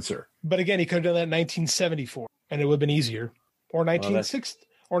influencer. But again, he could have done that in 1974, and it would have been easier, or 1960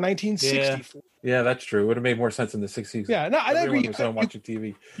 or 1964. Yeah, that's true. It would have made more sense in the 60s. Yeah, no, I agree. Was home watching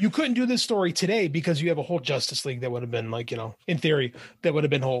TV. You couldn't do this story today because you have a whole Justice League that would have been like, in theory, that would have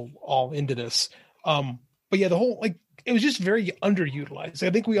been all into this. But yeah, the whole, like, it was just very underutilized. I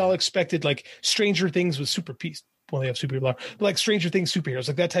think we all expected like Stranger Things with super peace. Well, they have superhero, but like Stranger Things superheroes,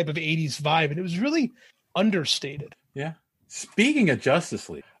 like that type of 80s vibe, and it was really understated. Yeah. Speaking of Justice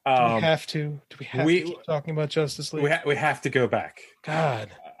League, do we have to keep talking about Justice League? We have to go back. God.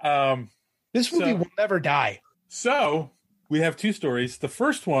 This movie will never die. So we have two stories. The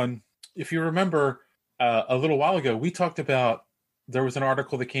first one, if you remember a little while ago, we talked about, there was an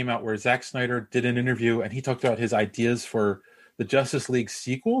article that came out where Zack Snyder did an interview and he talked about his ideas for the Justice League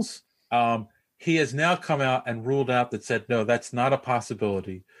sequels. He has now come out and ruled out that said, no, that's not a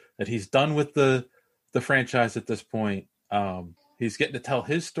possibility, that he's done with the franchise at this point. He's getting to tell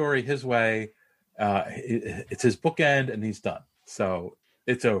his story his way. It's his bookend and he's done. So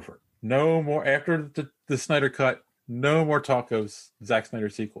it's over. No more, after the Snyder Cut, no more talk of Zack Snyder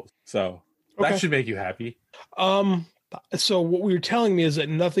sequels. So that should make you happy. So what we were telling me is that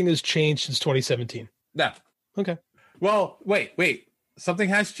nothing has changed since 2017. No. Okay. Well, wait. Something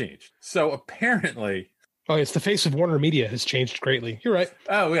has changed. So apparently... Oh, it's the face of Warner Media has changed greatly. You're right.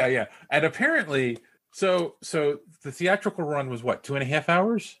 Oh, yeah. And apparently, so the theatrical run was what, 2.5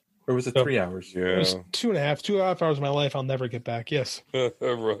 hours? Or was it 3 hours? Yeah. It was 2.5 hours of my life I'll never get back. Yes.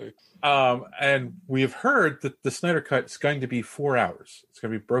 Right. And we've heard that the Snyder Cut is going to be 4 hours. It's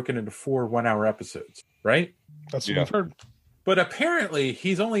going to be broken into 4 1-hour episodes, right? That's what we've heard. But apparently,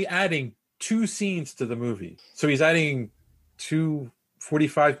 he's only adding 2 scenes to the movie. So he's adding 2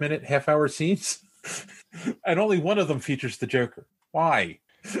 45-minute, half-hour scenes, and only one of them features the Joker. Why?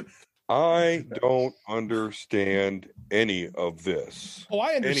 I don't understand any of this. Oh,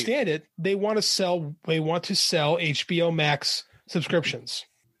 I understand it. They want to sell HBO Max subscriptions.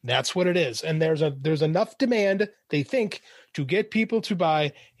 That's what it is. And there's enough demand, they think, to get people to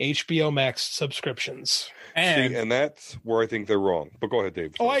buy HBO Max subscriptions. And that's where I think they're wrong. But go ahead,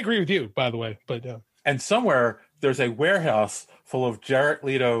 Dave. Oh, I agree with you, by the way. But and somewhere there's a warehouse full of Jared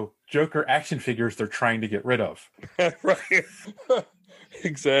Leto Joker action figures they're trying to get rid of. Right.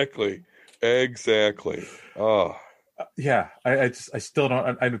 Exactly. Oh. Yeah, I still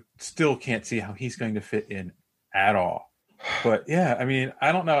don't. I still can't see how he's going to fit in at all. But yeah, I mean,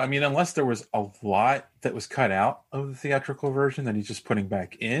 I don't know. I mean, unless there was a lot that was cut out of the theatrical version that he's just putting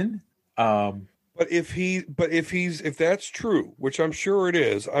back in. But if that's true, which I'm sure it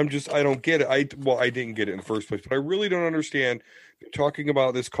is, I don't get it. I didn't get it in the first place, but I really don't understand. They're talking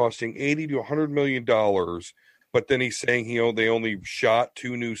about this costing $80 to $100 million, but then he's saying they only shot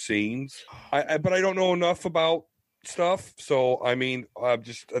 2 new scenes. But I don't know enough about stuff, so I mean,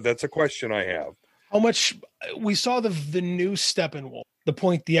 that's a question I have. How much we saw the new Steppenwolf,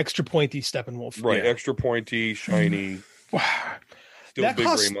 the extra pointy Steppenwolf, right? Extra pointy, shiny, still that big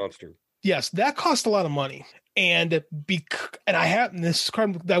gray monster. Yes, that cost a lot of money, and this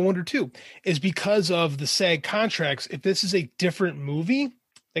card I wonder too is because of the SAG contracts. If this is a different movie,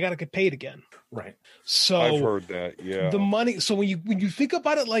 they got to get paid again, right? So I've heard that. Yeah, the money. So when you think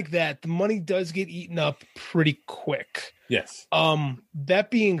about it like that, the money does get eaten up pretty quick. Yes.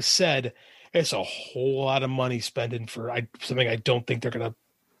 That being said, it's a whole lot of money spending for something I don't think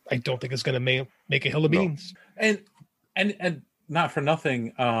it's gonna make a hill of beans. And not for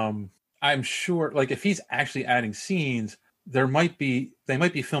nothing. I'm sure, like, if he's actually adding scenes, they might be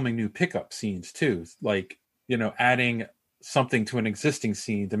filming new pickup scenes too, like, adding something to an existing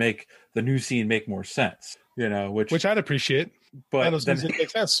scene to make the new scene make more sense, which I'd appreciate. But those things make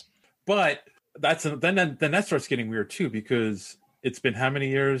sense. But then that starts getting weird too, because it's been how many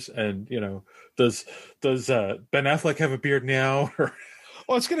years, and does Ben Affleck have a beard now?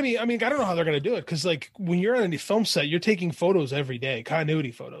 Well, it's going to be, I don't know how they're going to do it, because like when you're on a film set, you're taking photos every day,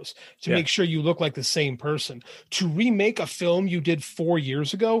 continuity photos, to make sure you look like the same person. To remake a film you did 4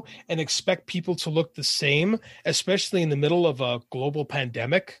 years ago and expect people to look the same, especially in the middle of a global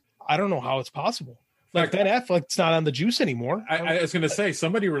pandemic, I don't know how it's possible. Like Ben Affleck's not on the juice anymore. I was going to say,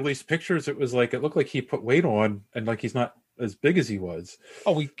 somebody released pictures. It looked like he put weight on, and like he's not as big as he was.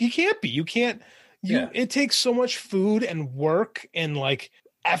 Oh, he can't be. You can't. It takes so much food and work and like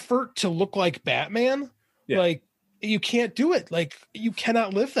effort to look like Batman. Yeah. Like you can't do it. Like you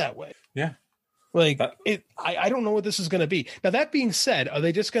cannot live that way. Yeah. Like I don't know what this is going to be. Now, that being said, are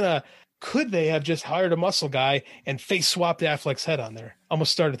they just could they have just hired a muscle guy and face swapped Affleck's head on there? I'm going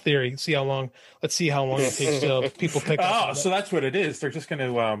to start a theory. Let's see how long it takes till people pick up. Oh, so that's what it is. They're just going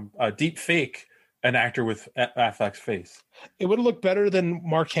to deep fake an actor with Affleck's face. It would look better than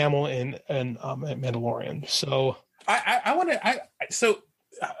Mark Hamill in Mandalorian. So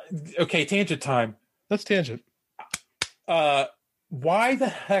okay, tangent time. Let's tangent. Why the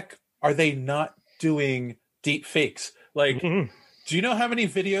heck are they not doing deep fakes? Like, do you know how many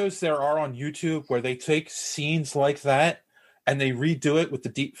videos there are on YouTube where they take scenes like that and they redo it with the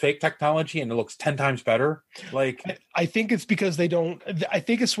deep fake technology and it looks 10 times better? Like, I think it's because they don't. I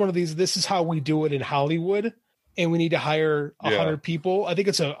think it's one of these. This is how we do it in Hollywood, and we need to hire 100 people. I think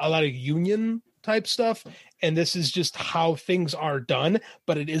it's a lot of union type stuff, and this is just how things are done.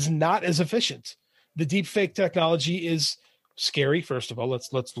 But it is not as efficient. The deep fake technology is scary. First of all,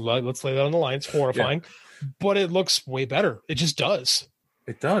 let's lay that on the line. It's horrifying, but it looks way better. It just does.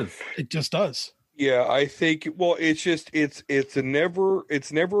 It does. It just does. Yeah, I think. Well, it's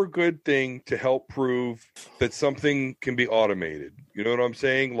never a good thing to help prove that something can be automated. You know what I'm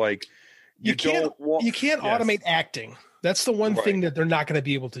saying? Like you can't automate acting. That's the one thing that they're not going to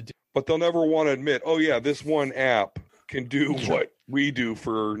be able to do. But they'll never want to admit, oh yeah, this one app can do what we do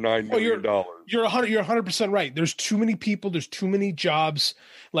for $9 million. You're 100% right. There's too many people. There's too many jobs.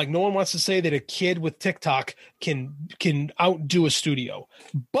 Like no one wants to say that a kid with TikTok can outdo a studio.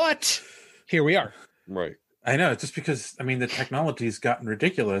 But here we are. Right. I know. Just because the technology has gotten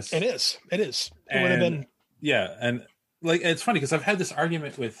ridiculous. It is. It would have been. Yeah, and like it's funny because I've had this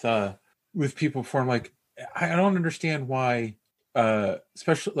argument with people before. I'm like, I don't understand why,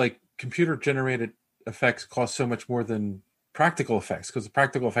 especially like computer generated effects cost so much more than practical effects, because the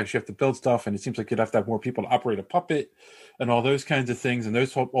practical effects you have to build stuff, and it seems like you'd have to have more people to operate a puppet and all those kinds of things, and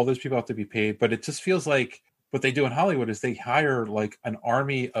all those people have to be paid. But it just feels like what they do in Hollywood is they hire like an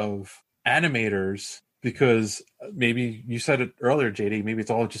army of animators, because maybe you said it earlier, JD, maybe it's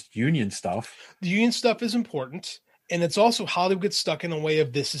all just union stuff. The union stuff is important, and it's also Hollywood gets stuck in a way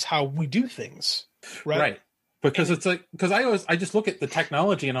of this is how we do things, right? Because it's like, because I just look at the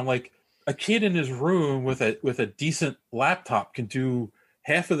technology and I'm like, a kid in his room with a decent laptop can do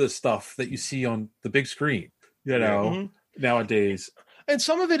half of the stuff that you see on the big screen, nowadays. And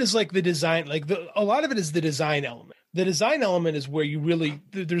some of it is like the design, a lot of it is the design element. The design element is where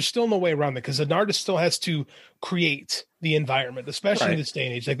there's still no way around it, because an artist still has to create the environment, especially in this day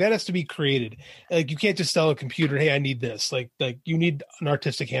and age. Like that has to be created. Like you can't just tell a computer, hey, I need this. Like you need an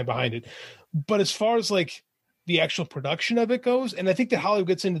artistic hand behind it. But as far as like the actual production of it goes, and I think that Hollywood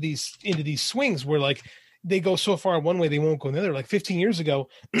gets into these swings where like they go so far one way, they won't go another. Like 15 years ago,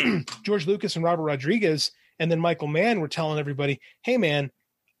 George Lucas and Robert Rodriguez and then Michael Mann were telling everybody, hey man,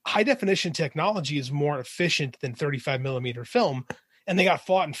 high definition technology is more efficient than 35 millimeter film. And they got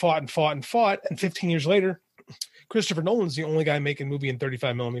fought. And 15 years later, Christopher Nolan's the only guy making a movie in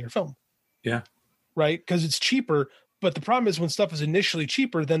 35 millimeter film. Yeah. Right. Because it's cheaper. But the problem is when stuff is initially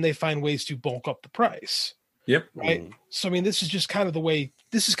cheaper, then they find ways to bulk up the price. Yep. Right. So, I mean, this is just kind of the way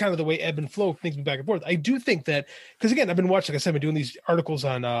ebb and flow things back and forth. I do think that, because again, I've been watching, like I said, I've been doing these articles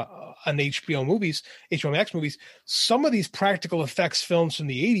on HBO movies, HBO Max movies. Some of these practical effects films from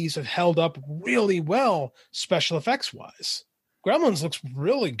the 80s have held up really well, special effects wise. Gremlins looks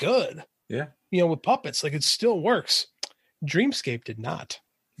really good. Yeah. You know, with puppets, like it still works. Dreamscape did not.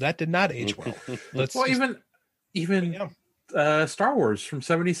 That did not age well. Even Star Wars from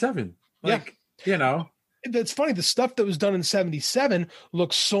 77. Like, you know. That's funny. The stuff that was done in 77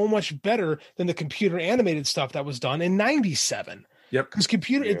 looks so much better than the computer animated stuff that was done in 97. Yep. Because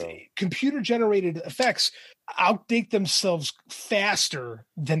computer generated effects outdate themselves faster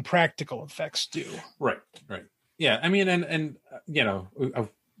than practical effects do. Right. Yeah. I mean, and you know,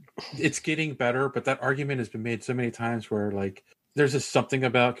 it's getting better, but that argument has been made so many times where like there's just something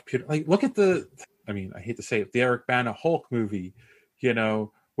about computer. Like, look at I hate to say it, the Eric Bana Hulk movie, you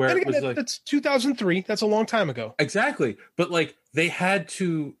know, where and again, it was like that's 2003. That's a long time ago. Exactly. But like they had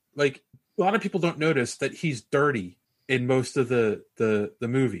to, like, a lot of people don't notice that he's dirty in most of the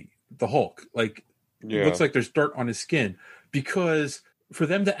movie, the Hulk. Like, it looks like there's dirt on his skin, because for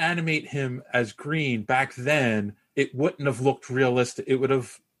them to animate him as green back then, it wouldn't have looked realistic. It would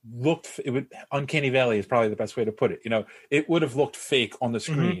Uncanny Valley is probably the best way to put it. You know, it would have looked fake on the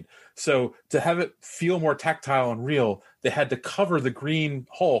screen. Mm-hmm. So to have it feel more tactile and real, they had to cover the green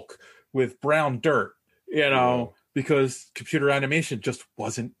Hulk with brown dirt, you know, because computer animation just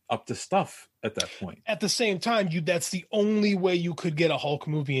wasn't up to stuff at that point. At the same time, that's the only way you could get a Hulk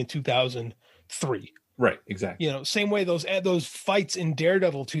movie in 2003. Right, exactly. You know, same way those fights in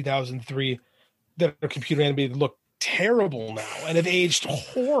Daredevil 2003 that are computer animated look terrible now and have aged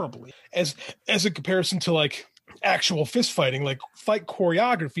horribly as a comparison to like actual fist fighting, like fight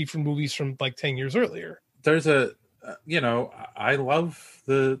choreography from movies from like 10 years earlier. There's I love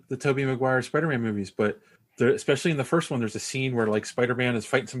the Tobey Maguire Spider-Man movies, but especially in the first one, there's a scene where like Spider-Man is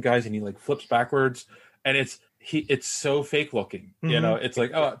fighting some guys and he like flips backwards, and it's so fake looking. Mm-hmm. You know, it's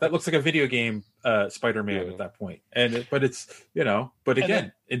like, oh, that looks like a video game Spider-Man at that point. But it's, you know, but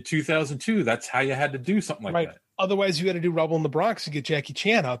again, in 2002, that's how you had to do something like that. Otherwise, you had to do Rubble in the Bronx and get Jackie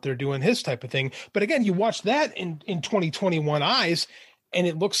Chan out there doing his type of thing. But again, you watch that in 2021 eyes, and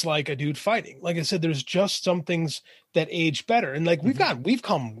it looks like a dude fighting. Like I said, there's just some things that age better. And like we've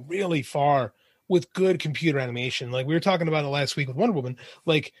come really far with good computer animation. Like we were talking about it last week with Wonder Woman.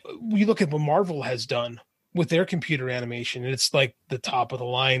 Like you look at what Marvel has done with their computer animation, and it's like the top of the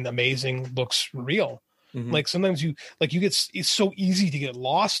line, amazing, looks real. Mm-hmm. Like sometimes it's so easy to get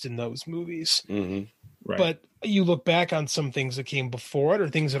lost in those movies. Mm-hmm. Right. But you look back on some things that came before it, or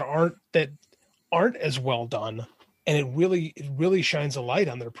things that aren't as well done, and it really shines a light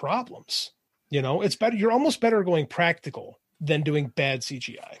on their problems. You know, it's better. You're almost better going practical than doing bad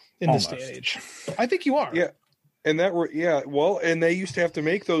CGI in this day and age. I think you are. Yeah. And and they used to have to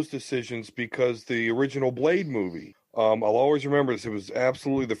make those decisions because the original Blade movie, I'll always remember this. It was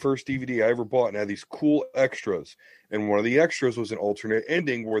absolutely the first DVD I ever bought, and had these cool extras. And one of the extras was an alternate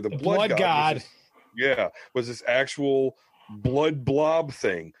ending where the blood god was this actual blood blob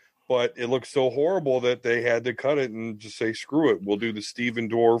thing. But it looked so horrible that they had to cut it and just say, screw it. We'll do the Steven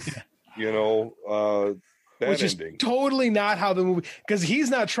Dorff, which is ending. Totally not how the movie, because he's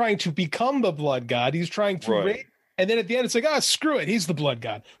not trying to become the blood god. He's trying to rape. And then at the end, it's like, screw it. He's the blood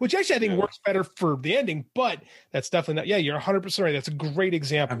god, which actually I think works better for the ending, but that's definitely not. Yeah, you're 100% right. That's a great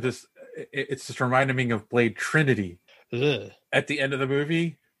example. It's just reminding me of Blade Trinity. Ugh. At the end of the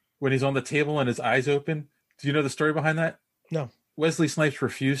movie, when he's on the table and his eyes open. Do you know the story behind that? No. Wesley Snipes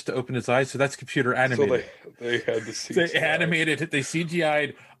refused to open his eyes, so that's computer animated. So they had to see. They animated it. They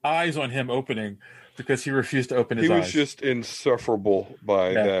CGI'd eyes on him opening because he refused to open his eyes. He was just insufferable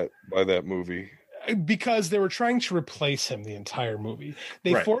by that movie. Because they were trying to replace him the entire movie.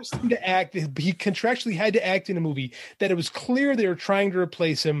 They forced him to act. He contractually had to act in a movie that it was clear they were trying to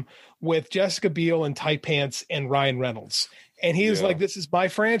replace him with Jessica Biel and tight pants and Ryan Reynolds. And he was like, this is my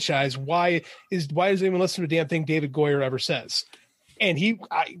franchise. Why does anyone listen to a damn thing David Goyer ever says? And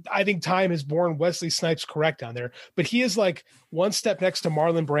I think time has borne Wesley Snipes correct on there, but he is like one step next to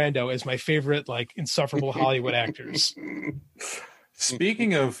Marlon Brando as my favorite, like insufferable Hollywood actors.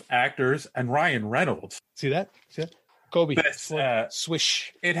 Speaking of actors and Ryan Reynolds. See that? Kobe.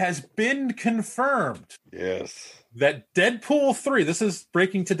 Swish. It has been confirmed. Yes. That Deadpool 3, this is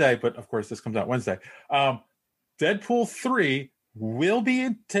breaking today, but of course this comes out Wednesday. Deadpool 3 will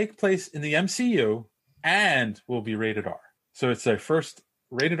take place in the MCU and will be rated R. So it's their first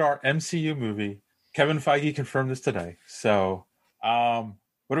rated R MCU movie. Kevin Feige confirmed this today. So,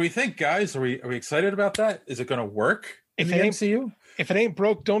 what do we think, guys? Are we excited about that? Is it going to work in the MCU? If it ain't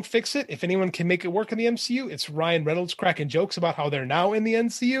broke, don't fix it. If anyone can make it work in the MCU, it's Ryan Reynolds cracking jokes about how they're now in the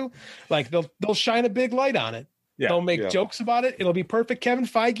MCU. Like they'll shine a big light on it. Yeah, they'll make jokes about it. It'll be perfect. Kevin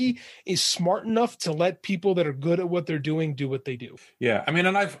Feige is smart enough to let people that are good at what they're doing do what they do. Yeah, I mean,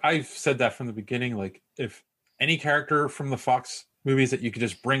 and I've said that from the beginning. Like, if any character from the Fox movies that you could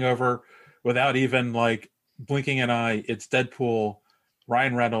just bring over without even like blinking an eye, it's Deadpool,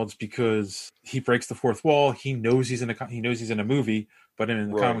 Ryan Reynolds, because he breaks the fourth wall. He knows he's in a movie, but in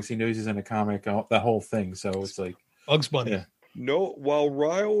the comics, he knows he's in a comic. That whole thing. So it's like Bugs Bunny. Yeah. No, while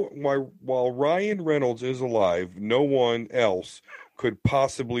Ryan Reynolds is alive, no one else could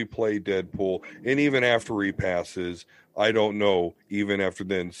possibly play Deadpool. And even after he passes, I don't know, even after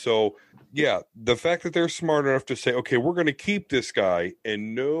then. So, yeah, the fact that they're smart enough to say, okay, we're going to keep this guy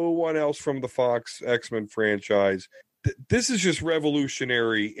and no one else from the Fox X-Men franchise, this is just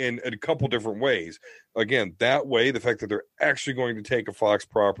revolutionary in a couple different ways. Again, that way, the fact that they're actually going to take a Fox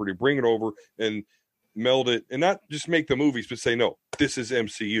property, bring it over, and meld it, and not just make the movies, but say, no, this is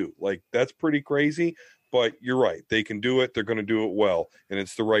MCU. Like, that's pretty crazy, but you're right. They can do it. They're going to do it well, and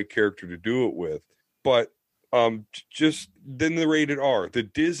it's the right character to do it with. But just then the rated R, the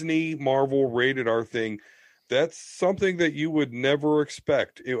Disney Marvel rated R thing, that's something that you would never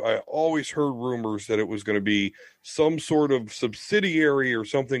expect. I always heard rumors that it was going to be some sort of subsidiary or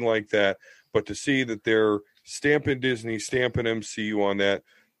something like that, but to see that they're stamping Disney, stamping MCU on that,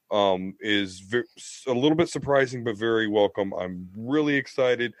 is a little bit surprising, but very welcome. I'm really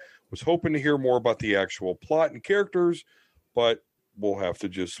excited. Was hoping to hear more about the actual plot and characters, but we'll have to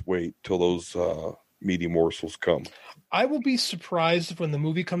just wait till those meaty morsels come. I will be surprised when the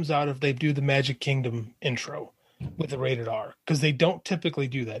movie comes out if they do the Magic Kingdom intro with the rated R, because they don't typically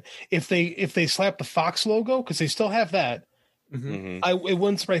do that. If they slap the Fox logo, because they still have that, it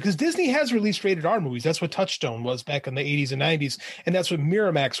wouldn't surprise, because Disney has released rated R movies. That's what Touchstone was back in the 80s and 90s, and that's what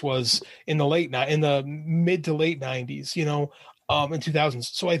Miramax was in the mid to late 90s, in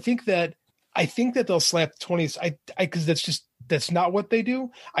 2000s. So I think that they'll slap the 20s. Because that's not what they do.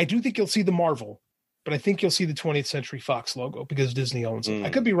 I do think you'll see the Marvel, but I think you'll see the 20th Century Fox logo because Disney owns it. I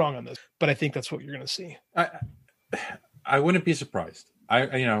could be wrong on this, but I think that's what you're going to see. I wouldn't be surprised.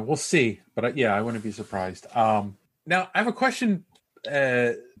 We'll see, but I wouldn't be surprised. Now I have a question,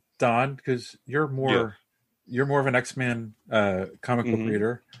 Don, because you're more of an X-Men comic book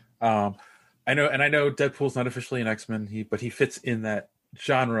reader. I know Deadpool's not officially an X-Men, but he fits in that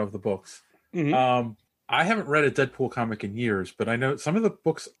genre of the books. I haven't read a Deadpool comic in years, but I know some of the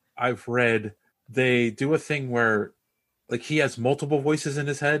books I've read, they do a thing where, like, he has multiple voices in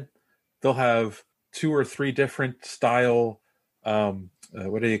his head. They'll have 2 or 3 different style.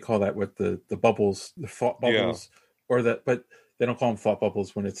 What do you call that? With the bubbles, the thought bubbles, but they don't call them thought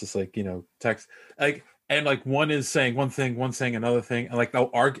bubbles when it's just like, text. And one is saying one thing, one saying another thing, and they'll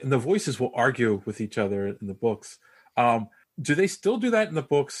argue, and the voices will argue with each other in the books. Do they still do that in the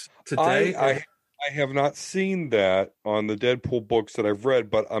books today? I have not seen that on the Deadpool books that I've read,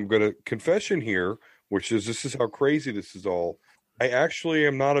 but I'm going to confession here, which is this is how crazy this is all. I actually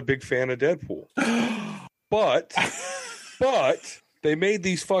am not a big fan of Deadpool. but they made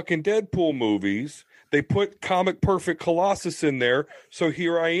these fucking Deadpool movies. They put Comic Perfect Colossus in there. So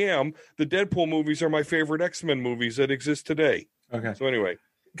here I am. The Deadpool movies are my favorite X-Men movies that exist today. Okay. So anyway.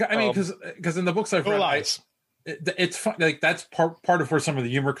 I mean, because in the books I've read, it's fun. Like, that's part of where some of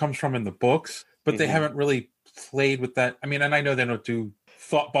the humor comes from in the books, but they haven't really played with that. I mean, and I know they don't do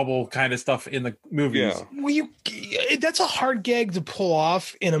thought bubble kind of stuff in the movies. Yeah. Well, that's a hard gag to pull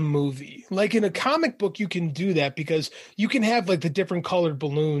off in a movie. Like in a comic book, you can do that because you can have like the different colored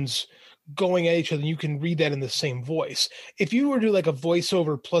balloons going at each other, and you can read that in the same voice. If you were to do like a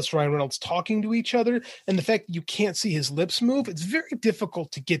voiceover plus Ryan Reynolds talking to each other, and the fact that you can't see his lips move, it's very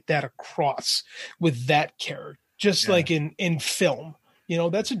difficult to get that across with that character. Just like in film.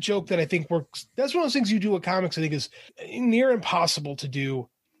 That's a joke that I think works. That's one of those things you do with comics, I think, is near impossible to do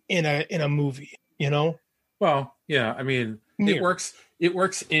in a movie, Well, yeah, I mean, it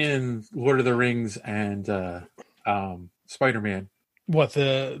works in Lord of the Rings and Spider-Man. What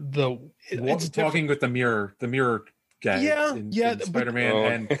it's talking with the mirror gag in Spider-Man,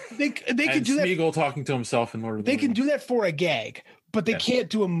 and they can do that. Smeagol talking to himself in Lord of the Rings. They can do that for a gag, but they can't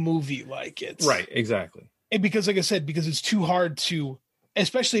do a movie like it. Right, exactly. And because, like I said, because it's too hard to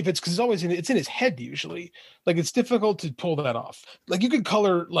especially if it's because it's in his head usually. Like it's difficult to pull that off. Like you could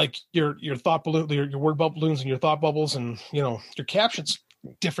color like your thought balloon, your word balloons and your thought bubbles, and your captions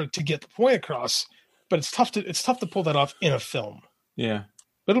different to get the point across. But it's tough to pull that off in a film. Yeah,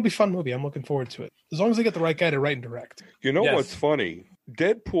 but it'll be a fun movie. I'm looking forward to it as long as they get the right guy to write and direct. You know what's funny?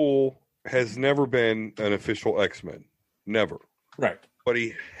 Deadpool has never been an official X-Men, never. Right, but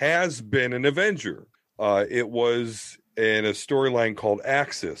he has been an Avenger. It was in a storyline called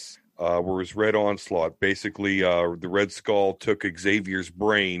Axis, where it was Red Onslaught. Basically, the Red Skull took Xavier's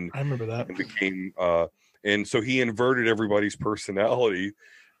brain. I remember that. And became, and so he inverted everybody's personality.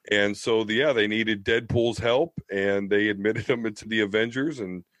 And so, they needed Deadpool's help, and they admitted him into the Avengers.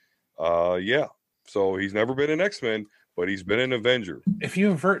 And so he's never been an X-Men, but he's been an Avenger. If you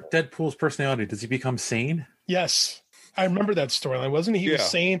invert Deadpool's personality, does he become sane? Yes. I remember that storyline, wasn't he? He was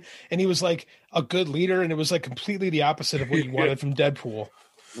sane, and he was like a good leader, and it was like completely the opposite of what you wanted from Deadpool.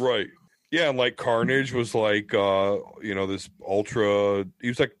 Right. Yeah, and like Carnage was like, this ultra. He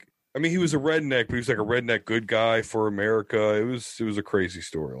was like, he was a redneck, but he was like a redneck good guy for America. It was a crazy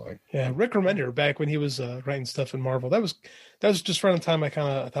storyline. Yeah, Rick Remender back when he was writing stuff in Marvel. That was just around the time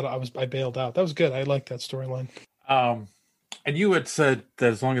I bailed out. That was good. I liked that storyline. And you had said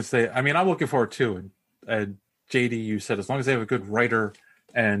that as long as they, I'm looking forward to, and JD, you said as long as they have a good writer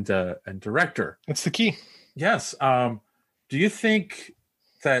and director. That's the key. Yes. Do you think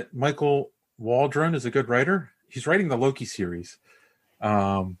that Michael Waldron is a good writer? He's writing the Loki series.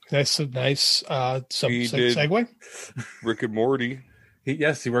 That's a nice segue. Rick and Morty.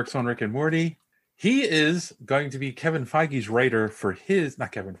 He works on Rick and Morty. He is going to be Kevin Feige's writer for his,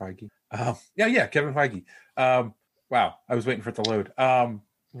 not Kevin Feige. Kevin Feige. Wow, I was waiting for it to load.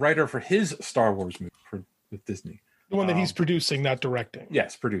 Writer for his Star Wars movie with Disney. The one that he's producing, not directing.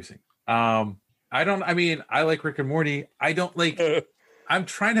 Yes, producing. I like Rick and Morty. I don't like, I'm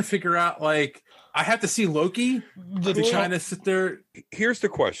trying to figure out, like, I have to see Loki to kind of sit there. Here's the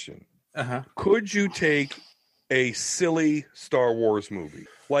question. Uh-huh. Could you take a silly Star Wars movie,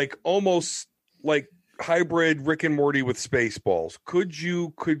 like almost like hybrid Rick and Morty with Spaceballs?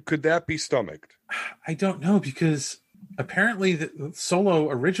 Could that be stomached? I don't know, because apparently the Solo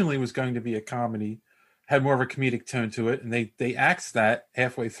originally was going to be a comedy, had more of a comedic tone to it, and they axed that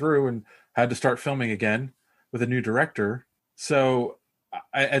halfway through and had to start filming again with a new director. So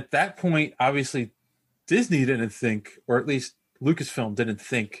at that point, obviously Disney didn't think, or at least Lucasfilm didn't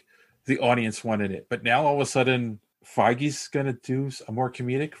think the audience wanted it. But now all of a sudden Feige's going to do a more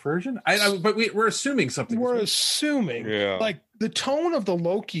comedic version. But we're assuming something. We're assuming, like the tone of the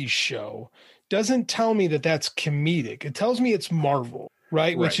Loki show doesn't tell me that that's comedic. It tells me it's Marvel,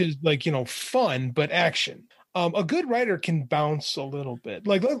 right? Which is like, fun, but action. A good writer can bounce a little bit.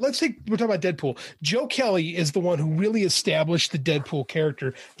 Like, let's say we're talking about Deadpool. Joe Kelly is the one who really established the Deadpool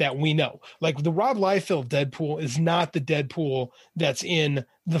character that we know. Like, the Rob Liefeld Deadpool is not the Deadpool that's in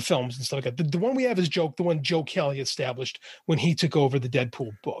the films and stuff like that. The one we have is the one Joe Kelly established when he took over the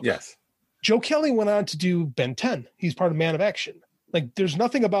Deadpool book. Yes. Joe Kelly went on to do Ben 10. He's part of Man of Action. Like, there's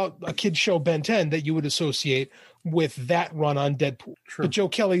nothing about a kid's show, Ben 10, that you would associate with that run on Deadpool. True. But Joe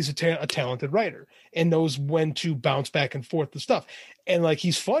Kelly's a talented writer and knows when to bounce back and forth the stuff. And like,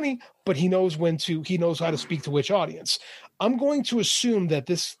 he's funny, but he knows how to speak to which audience. I'm going to assume that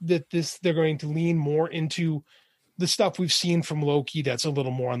they're going to lean more into the stuff we've seen from Loki that's a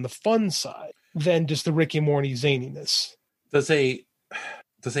little more on the fun side than just the Rick and Morty zaniness. Does a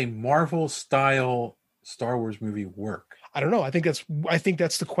Marvel style Star Wars movie work? I don't know. I think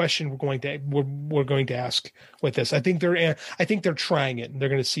that's the question we're going to ask with this. I think they're trying it and they're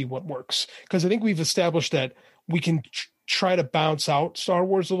going to see what works, because I think we've established that we can try to bounce out Star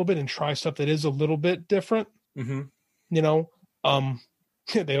Wars a little bit and try stuff that is a little bit different. Mm-hmm.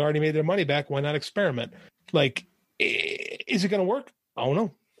 They already made their money back. Why not experiment? Like, is it going to work? I don't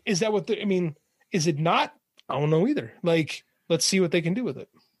know. Is that what is it not? I don't know either. Like, let's see what they can do with it.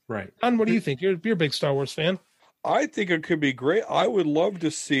 Right. And what do you think? You're a big Star Wars fan. I think it could be great. I would love to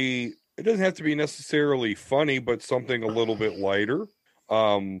see, it doesn't have to be necessarily funny, but something a little bit lighter.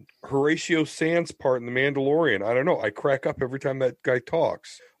 Horatio Sands part in The Mandalorian. I don't know. I crack up every time that guy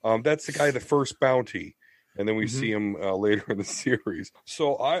talks. That's the guy, the first bounty. And then we see him later in the series.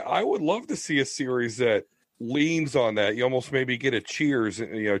 So I would love to see a series that leans on that. You almost maybe get a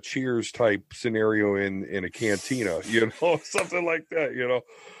Cheers type scenario in a cantina, something like that,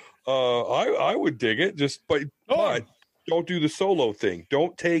 I would dig it, but don't do the Solo thing.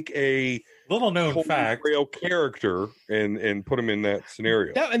 Don't take a little known fact character and put him in that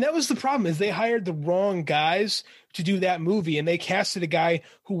scenario. And that was the problem, is they hired the wrong guys to do that movie, and they casted a guy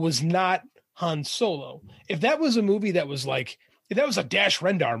who was not Han Solo. If that was a movie that was like, if that was a Dash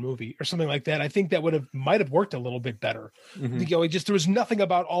Rendar movie or something like that, I think that might have worked a little bit better. Mhm. You know, there was nothing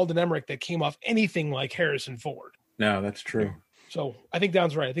about Alden Ehrenreich that came off anything like Harrison Ford. No, that's true. So I think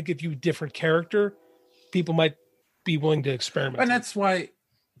Don's right. I think if you different character, people might be willing to experiment. And that's why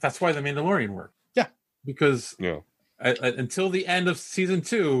the Mandalorian worked. Yeah. Because until the end of season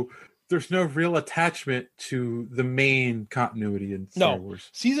 2, there's no real attachment to the main continuity in Star Wars.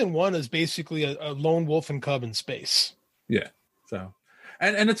 Season 1 is basically a lone wolf and cub in space. Yeah. So,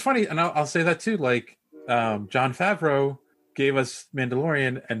 and it's funny, and I'll say that too. Like, Jon Favreau gave us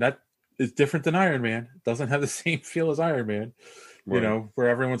Mandalorian, and that is different than Iron Man. It doesn't have the same feel as Iron Man. Right. You know, where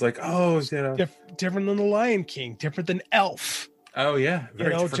everyone's like, "Oh, you know, different than the Lion King, different than Elf." Oh yeah,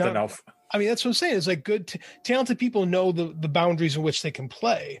 very different than Elf. I mean, that's what I'm saying. It's like good, talented people know the boundaries in which they can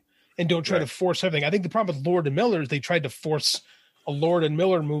play and don't try to force everything. I think the problem with Lord and Miller is they tried to force a Lord and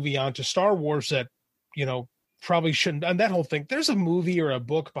Miller movie onto Star Wars that, you know, probably shouldn't. And that whole thing, there's a movie or a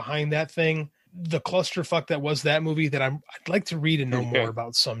book behind that thing, the clusterfuck that was that movie that I'd like to read and know more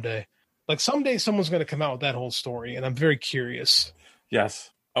about someday. Like someday someone's going to come out with that whole story, and I'm very curious.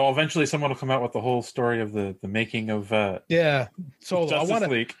 Yes. Oh, eventually someone will come out with the whole story of the making of Solo. Justice I want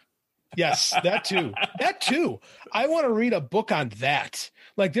League. Yes, that too. I want to read a book on that.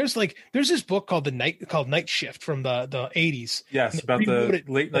 Like there's this book called Night Shift from the 80s. Yes, about the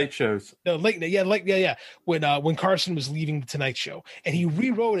late night shows. The late yeah. When Carson was leaving the Tonight Show, and he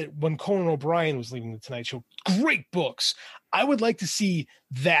rewrote it when Conan O'Brien was leaving the Tonight Show. Great books. I would like to see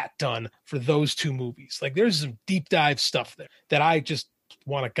that done for those two movies. Like there's some deep dive stuff there that I just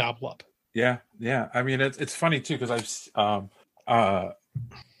want to gobble up. Yeah. I mean, it's funny too because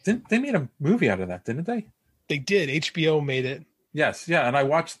they made a movie out of that, didn't they? They did. HBO made it. Yes, yeah, and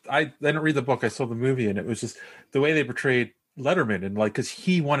I didn't read the book. I saw the movie, and it was just the way they portrayed Letterman, and like because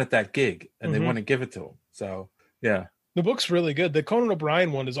he wanted that gig, and they wouldn't give it to him. So yeah, the book's really good. The Conan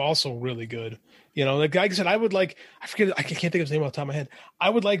O'Brien one is also really good. You know, the guy said I can't think of his name off the top of my head. I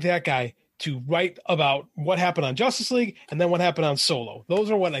would like that guy to write about what happened on Justice League and then what happened on Solo.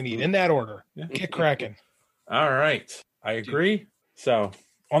 Those are what I need in that order. Get cracking. All right, I agree. So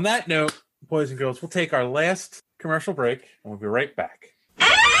on that note, boys and girls, we'll take our last commercial break, and we'll be right back.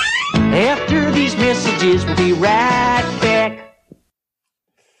 After these messages, we'll be right back.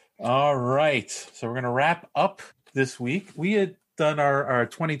 All right, so we're going to wrap up this week. We had done our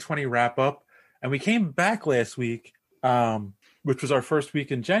 2020 wrap up, and we came back last week, which was our first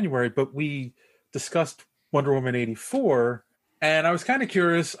week in January, but we discussed Wonder Woman 84, and I was kind of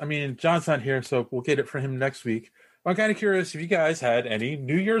curious. I mean, John's not here, so we'll get it for him next week. I'm kind of curious if you guys had any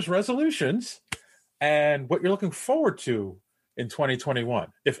New Year's resolutions and what you're looking forward to in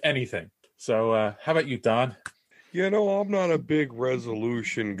 2021, if anything. So how about you, Don? You know, I'm not a big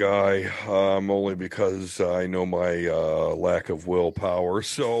resolution guy, only because I know my lack of willpower,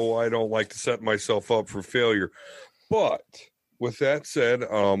 so I don't like to set myself up for failure. But with that said,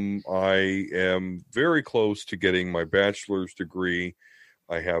 I am very close to getting my bachelor's degree.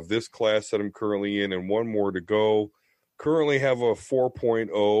 I have this class that I'm currently in and one more to go. Currently have a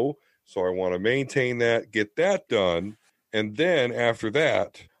 4.0, so I want to maintain that, get that done. And then after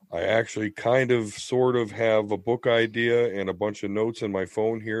that, I actually sort of have a book idea and a bunch of notes in my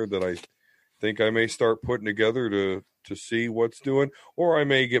phone here that I think I may start putting together to see what's doing. Or I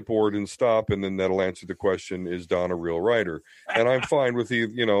may get bored and stop, and then that'll answer the question, is Don a real writer? And I'm fine with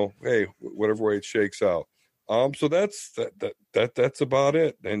hey, whatever way it shakes out. So that's about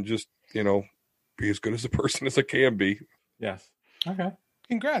it. And just, be as good as a person as I can be. Yes. Okay.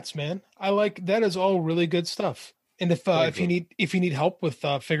 Congrats, man. I like that. Is all really good stuff. And if you need help with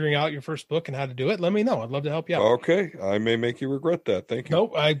figuring out your first book and how to do it, let me know. I'd love to help you out. Okay. I may make you regret that. Thank you.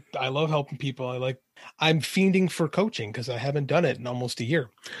 Nope. I love helping people. I'm fiending for coaching because I haven't done it in almost a year.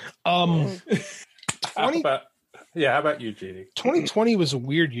 How about you, JD? 2020 was a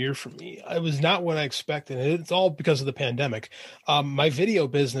weird year for me. It was not what I expected. It's all because of the pandemic. My video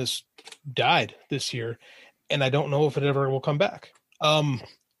business died this year, and I don't know if it ever will come back.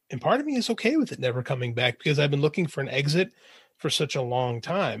 And part of me is okay with it never coming back because I've been looking for an exit for such a long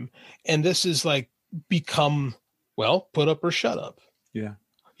time. And this is become, put up or shut up. Yeah.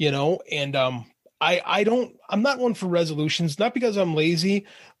 And I'm not one for resolutions, not because I'm lazy,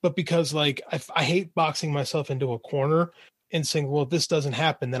 but because I hate boxing myself into a corner and saying, well, if this doesn't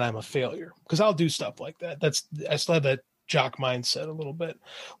happen, then I'm a failure, because I'll do stuff like that. I still have that jock mindset a little bit.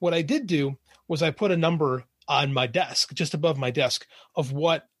 What I did do was I put a number on my desk, just above my desk, of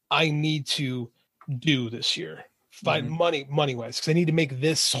what I need to do this year, find money wise, because I need to make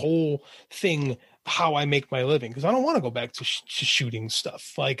this whole thing how I make my living, because I don't want to go back to shooting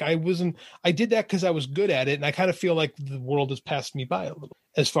stuff. Like I did that because I was good at it, and I kind of feel like the world has passed me by a little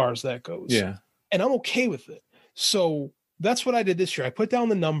as far as that goes. Yeah. And I'm okay with it. So that's what I did this year. I put down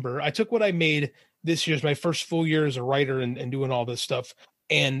the number. I took what I made this year as my first full year as a writer and doing all this stuff.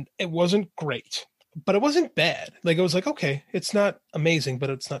 And it wasn't great, but it wasn't bad. Like it was like, okay, it's not amazing, but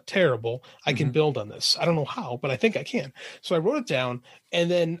it's not terrible. I can build on this. I don't know how, but I think I can. So I wrote it down,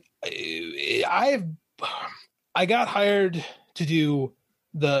 and then I got hired to do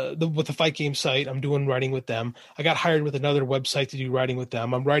with the Fight Game site. I'm doing writing with them. I got hired with another website to do writing with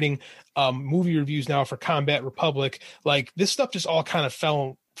them. I'm writing movie reviews now for Combat Republic. Like this stuff just all kind of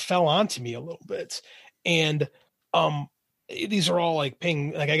fell onto me a little bit. And these are all like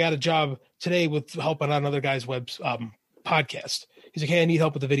paying. Like I got a job today with helping on another guy's podcast. He's like, hey, I need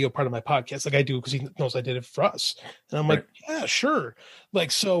help with the video part of my podcast. Like I do, because he knows I did it for us. And I'm like, yeah, sure.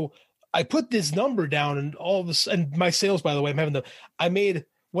 Like, so I put this number down, and all this, and my sales, by the way, I made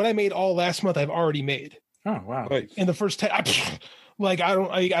what I made all last month. I've already made. Oh, wow. In the first 10, I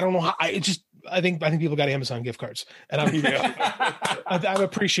don't know how I think people got Amazon gift cards, and I'm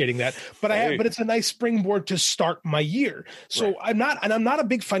appreciating that, but but it's a nice springboard to start my year. So I'm not a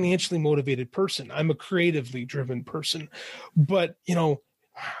big financially motivated person. I'm a creatively driven person, but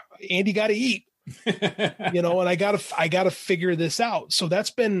Andy got to eat, and I gotta figure this out. So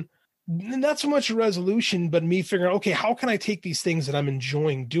that's been not so much a resolution, but me figuring, okay, how can I take these things that I'm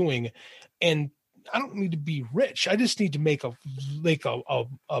enjoying doing, and I don't need to be rich. I just need to make a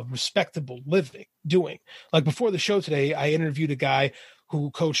respectable living doing. Like before the show today, I interviewed a guy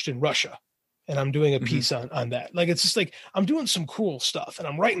who coached in Russia, and I'm doing a piece on that. Like, it's just like, I'm doing some cool stuff, and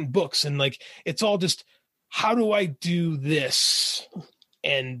I'm writing books, and like, it's all just, how do I do this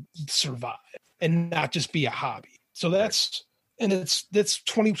and survive and not just be a hobby? So that's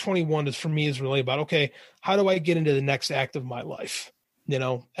 2021 is for me is really about, okay, how do I get into the next act of my life?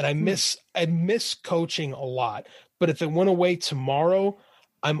 And I miss coaching a lot, but if it went away tomorrow,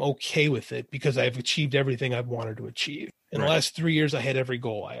 I'm okay with it because I've achieved everything I've wanted to achieve. In the last 3 years, I had every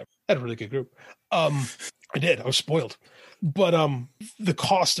goal I ever had. A really good group. I did. I was spoiled, but the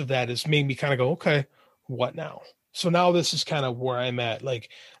cost of that has made me kind of go, okay, what now? So now this is kind of where I'm at.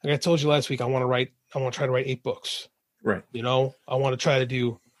 Like I told you last week, I want to try to write 8 books. Right. I want to try to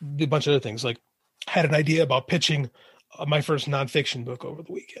do a bunch of other things. Like had an idea about pitching my first nonfiction book over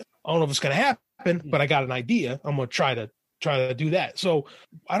the weekend. I don't know if it's going to happen, but I got an idea. I'm going to try to do that. So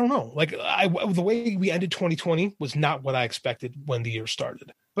I don't know. Like the way we ended 2020 was not what I expected when the year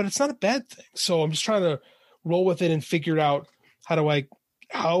started, but it's not a bad thing. So I'm just trying to roll with it and figure out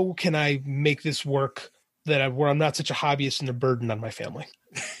how can I make this work where I'm not such a hobbyist and a burden on my family.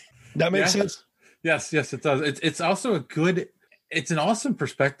 That makes sense. Yes, it does. It's also it's an awesome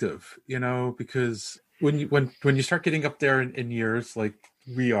perspective, because when you start getting up there in years like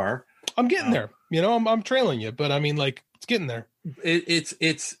we are, I'm getting there. I'm trailing you, but I mean, like, it's getting there.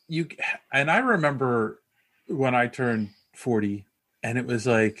 It's you. And I remember when I turned 40, and it was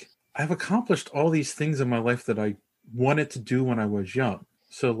like, I've accomplished all these things in my life that I wanted to do when I was young.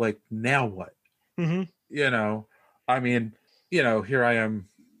 So like, now what? Mm-hmm. I mean, here I am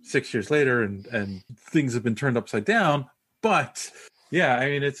 6 years later, and things have been turned upside down. But yeah, I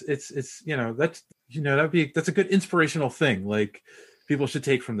mean, it's that's a good inspirational thing. Like, people should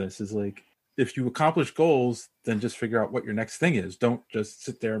take from this is like, if you accomplish goals, then just figure out what your next thing is. Don't just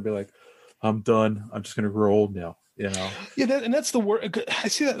sit there and be like, I'm done. I'm just going to grow old now. Yeah, and that's the word. I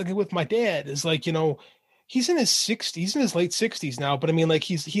see that with my dad. Is like, he's in his 60s, he's in his late 60s now. But I mean, like,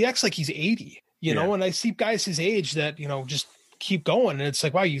 he acts like he's 80. And I see guys his age that just keep going, and it's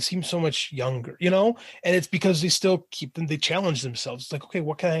like, wow, you seem so much younger, and it's because they still they challenge themselves. It's like, okay,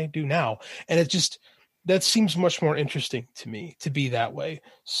 what can I do now? And it just, that seems much more interesting to me to be that way.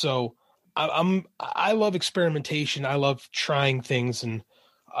 So I love experimentation. I love trying things, and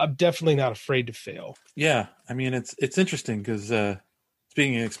I'm definitely not afraid to fail. Yeah. I mean, it's interesting because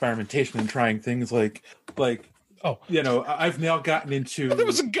speaking of experimentation and trying things like, I've now gotten into, there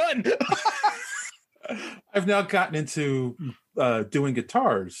was a gun. I've now gotten into doing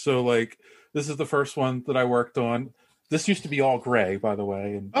guitars. So like, this is the first one that I worked on. This used to be all gray, by the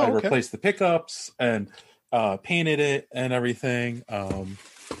way, and I replaced the pickups and painted it and everything.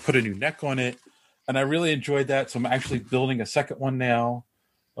 Put a new neck on it, and I really enjoyed that. So I'm actually building a second one now.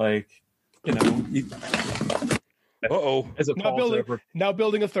 Like, as a now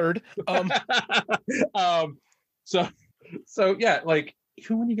building a third. So yeah, like,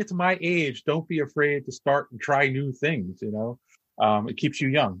 even when you get to my age, don't be afraid to start and try new things. It keeps you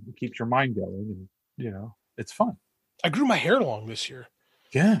young. It keeps your mind going, and it's fun. I grew my hair long this year.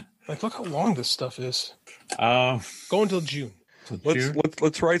 Yeah. Like, look how long this stuff is. Go until June.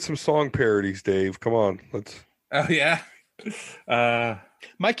 Let's write some song parodies, Dave. Come on, let's. Oh yeah.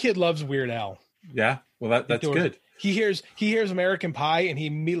 My kid loves Weird Al. Yeah, well that's good. He hears American Pie and he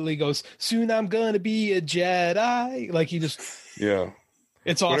immediately goes, "Soon I'm gonna be a Jedi." Like he just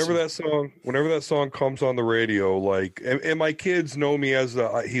it's awesome. Whenever that song comes on the radio, like, and my kids know me as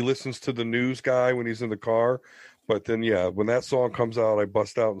he listens to the news guy when he's in the car. But then, when that song comes out, I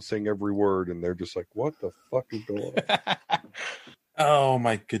bust out and sing every word, and they're just like, "What the fuck is going on?" Oh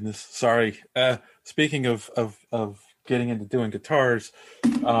my goodness! Sorry. Speaking of getting into doing guitars,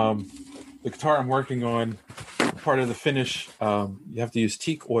 the guitar I'm working on, part of the finish, you have to use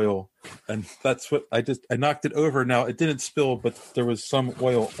teak oil, and that's what I knocked it over. Now it didn't spill, but there was some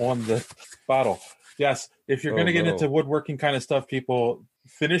oil on the bottle. Yes, if you're going to get into woodworking kind of stuff, people.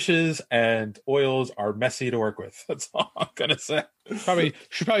 Finishes and oils are messy to work with. That's all I'm gonna say. Should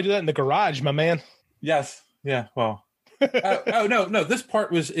probably do that in the garage, my man. Yes. Yeah. Well. No. This part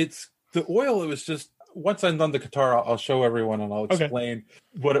it's the oil. It was just once I'm done the guitar, I'll show everyone and I'll explain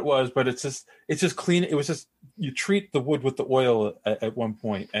what it was. But it's just clean. It was just you treat the wood with the oil at one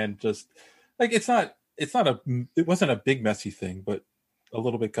point, and just like it wasn't a big messy thing, but a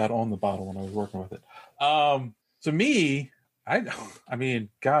little bit got on the bottle when I was working with it. So me. I mean,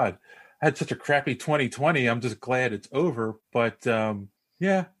 God, I had such a crappy 2020. I'm just glad it's over. But I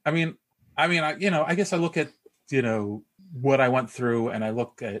guess I look at what I went through, and I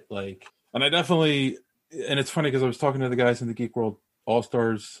look at and I definitely, and it's funny because I was talking to the guys in the Geek World All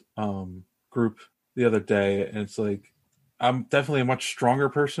Stars group the other day, and it's like I'm definitely a much stronger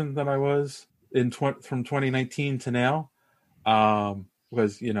person than I was from 2019 to now,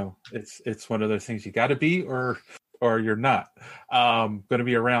 because it's one of those things you got to be or you're not going to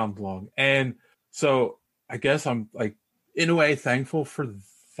be around long. And so I guess I'm in a way thankful for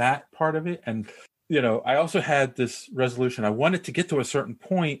that part of it. And, I also had this resolution. I wanted to get to a certain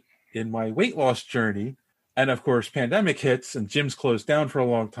point in my weight loss journey. And of course, pandemic hits and gyms closed down for a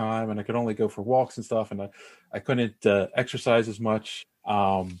long time, and I could only go for walks and stuff. And I couldn't exercise as much.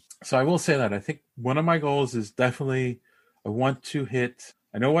 So I will say that I think one of my goals is definitely, I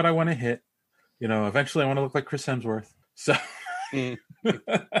know what I want to hit. Eventually I want to look like Chris Hemsworth. So,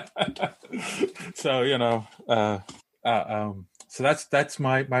 so that's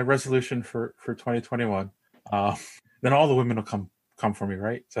my resolution for 2021. Then all the women will come for me,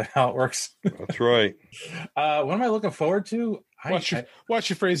 right? Is that how it works? That's right. What am I looking forward to? Watch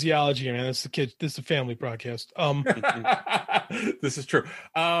your phraseology, man. This is a family broadcast. This is true.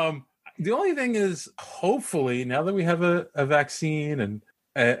 The only thing is, hopefully, now that we have a vaccine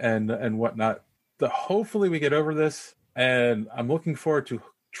and whatnot, hopefully we get over this, and I'm looking forward to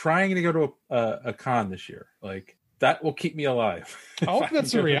trying to go to a con this year. Like that will keep me alive. I hope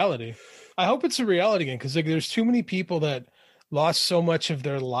that's a reality. I hope it's a reality again, because there's too many people that lost so much of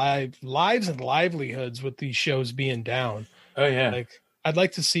their lives and livelihoods with these shows being down. Oh yeah. I'd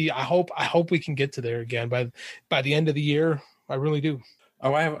like to see. I hope we can get to there again by the end of the year. I really do.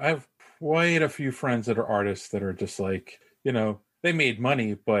 Oh, I have quite a few friends that are artists that are just they made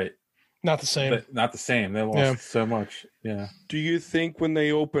money, but not the same. They lost so much. Yeah. Do you think when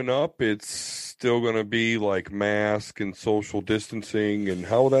they open up, it's still going to be like mask and social distancing, and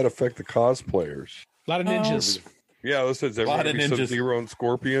how will that affect the cosplayers? A lot of ninjas. Yeah, this is everybody be Sub-Zero and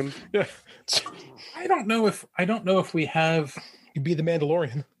Scorpion. Yeah. I don't know if we have. You'd be the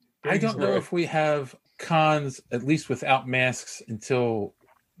Mandalorian. I don't know if we have cons, at least without masks, until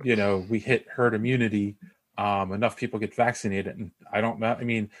we hit herd immunity. Enough people get vaccinated, and I don't know. I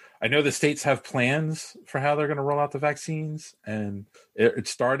mean, I know the states have plans for how they're going to roll out the vaccines, and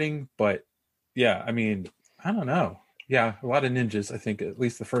it's starting. But yeah, I mean, I don't know. Yeah, a lot of ninjas. I think at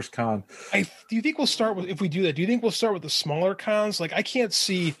least the first con. Do you think we'll start with, if we do that? Do you think we'll start with the smaller cons? Like I can't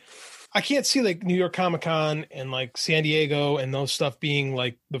see like New York Comic Con and like San Diego and those stuff being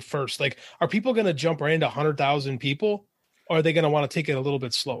like the first. Like, are people going to jump right into 100,000 people, or are they going to want to take it a little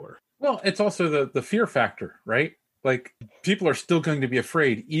bit slower? Well, it's also the fear factor, right? Like people are still going to be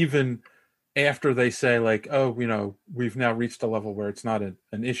afraid even after they say like, oh, we've now reached a level where it's not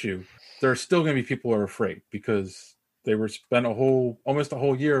an issue. There are still going to be people who are afraid because they were spent almost a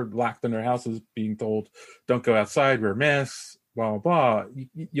whole year locked in their houses being told, don't go outside, wear masks, blah, blah, blah.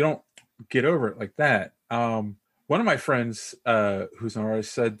 You don't get over it like that. One of my friends who's an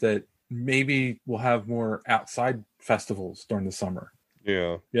artist said that maybe we'll have more outside festivals during the summer.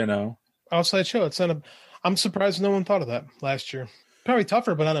 Yeah. Outside show. I'm surprised no one thought of that last year. Probably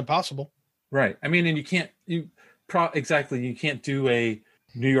tougher, but not impossible. Right. I mean, and you can't do a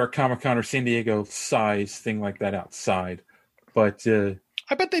New York Comic Con or San Diego size thing like that outside. But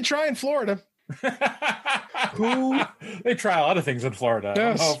I bet they try in Florida. Who they try a lot of things in Florida.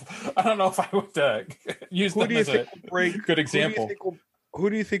 Yes. I don't know if I would use them as a good example. Who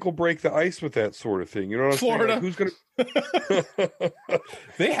do you think will break the ice with that sort of thing? You know what I'm Florida. saying? Like, who's gonna?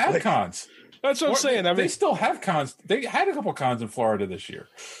 They have cons. That's what I'm saying. I mean, they still have cons. They had a couple cons in Florida this year.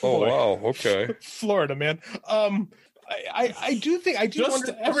 Oh wow, okay. Florida, man. I do think I do. Just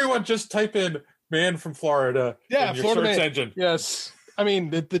wonder, everyone, just type in "man from Florida" yeah, in your Florida search man. engine. Yes. I mean,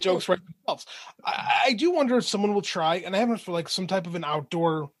 the jokes write themselves. I do wonder if someone will try, and I have it for like some type of an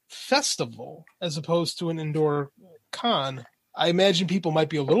outdoor festival as opposed to an indoor con. I imagine people might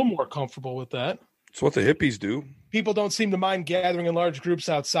be a little more comfortable with that. It's what the hippies do. People don't seem to mind gathering in large groups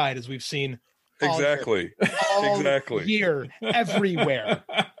outside, as we've seen. Exactly. All year, everywhere.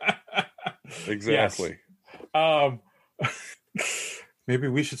 Exactly. Yes. Maybe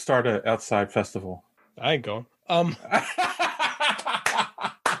we should start an outside festival. I ain't going.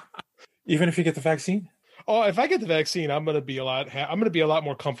 Even if you get the vaccine. Oh, if I get the vaccine, I'm gonna be a lot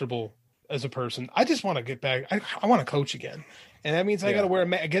more comfortable as a person. I just want to get back. I want to coach again, and that means I got to wear a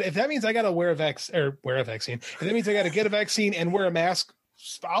mask. If that means I got to wear a vaccine, if that means I got to get a vaccine and wear a mask,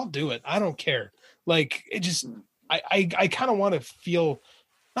 I'll do it. I don't care. Like it just, I kind of want to feel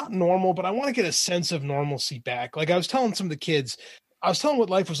not normal, but I want to get a sense of normalcy back. Like I was telling some of the kids, I was telling what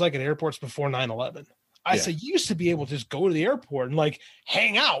life was like at airports before 9/11. I said, you used to be able to just go to the airport and like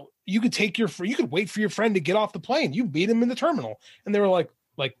hang out. You could you could wait for your friend to get off the plane. You meet him in the terminal. And they were like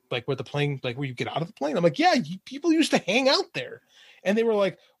with the plane, like where you get out of the plane. I'm like, yeah, people used to hang out there. And they were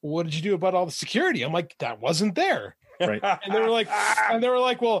like, well, what did you do about all the security? I'm like, that wasn't there. Right. And they were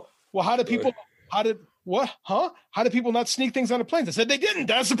like, well, how did people not sneak things onto planes? I said they didn't.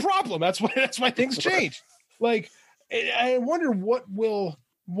 That's the problem. That's why things changed. Like, I wonder what will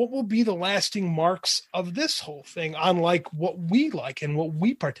be the lasting marks of this whole thing on like what we like and what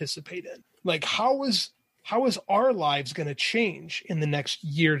we participate in. Like, how is our lives going to change in the next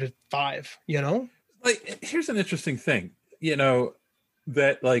year to 5, you know? Like, here's an interesting thing, you know,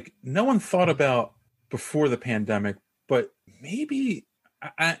 that like no one thought about before the pandemic, but maybe,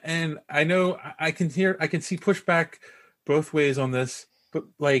 I know I can see pushback both ways on this, but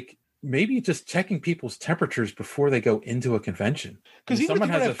like maybe just checking people's temperatures before they go into a convention. Because even if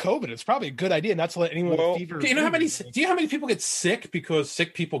you don't have COVID, it's probably a good idea not to let anyone with fever. Do you know how many people get sick because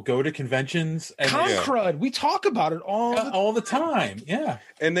sick people go to conventions? And crud. We talk about it all the time. Yeah.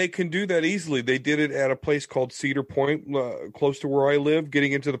 And they can do that easily. They did it at a place called Cedar Point, close to where I live.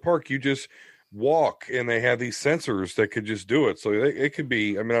 Getting into the park, you just walk, and they have these sensors that could just do it. So it could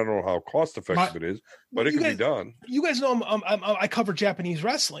be, I mean, I don't know how cost effective it is, but it could be done. You guys know I cover Japanese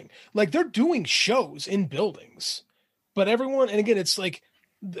wrestling. Like, they're doing shows in buildings, but everyone, and again, it's like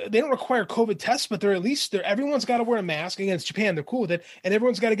they don't require COVID tests, but everyone's got to wear a mask. Again, it's Japan, they're cool with it, and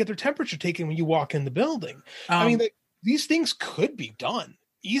everyone's got to get their temperature taken when you walk in the building. I mean, these things could be done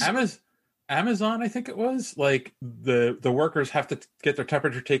easily. Amazon, I think it was, like the workers have to get their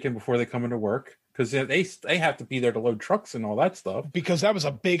temperature taken before they come into work because they have to be there to load trucks and all that stuff. Because that was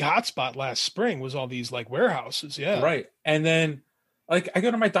a big hotspot last spring, was all these like warehouses. Yeah. Right. And then like I go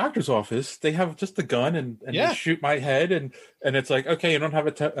to my doctor's office, they have just a gun and they shoot my head and it's like, okay, you don't have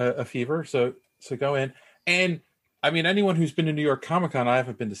a fever. So go in. And I mean, anyone who's been to New York Comic Con, I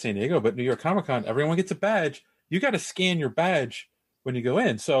haven't been to San Diego, but New York Comic Con, everyone gets a badge. You got to scan your badge when you go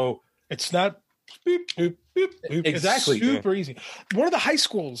in. So it's not boop, boop, boop, boop. Exactly. It's super easy. One of the high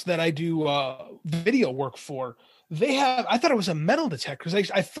schools that I do video work for, I thought it was a metal detector.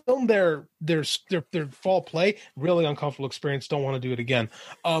 I filmed their fall play. Really uncomfortable experience. Don't want to do it again.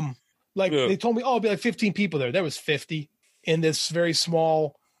 They told me, it'll be like 15 people there. There was 50 in this very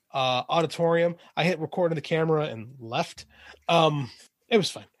small auditorium. I hit record on the camera and left. It was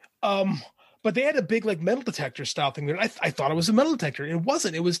fine. But they had a big like metal detector style thing there. I thought it was a metal detector. It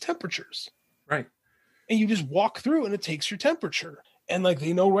wasn't. It was temperatures. Right. And you just walk through and it takes your temperature. And like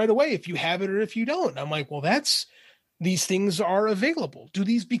they know right away if you have it or if you don't. I'm like, well, these things are available. Do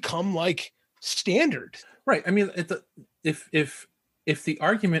these become like standard? Right. I mean, if the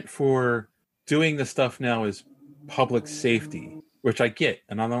argument for doing this stuff now is public safety, which I get,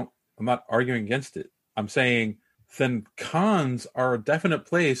 and I'm not arguing against it. I'm saying then cons are a definite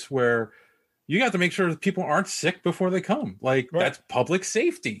place where you got to make sure that people aren't sick before they come. Like that's public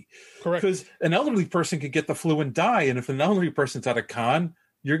safety. Correct. Because an elderly person could get the flu and die. And if an elderly person's at a con,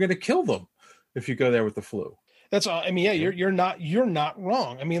 you're going to kill them if you go there with the flu. That's all. I mean, yeah, you're not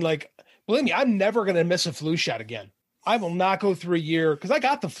wrong. I mean, like, believe me, I'm never going to miss a flu shot again. I will not go through a year because I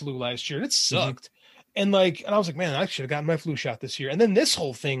got the flu last year and it sucked. And I was like, man, I should have gotten my flu shot this year. And then this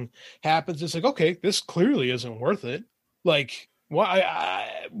whole thing happens. It's like, okay, this clearly isn't worth it. Like,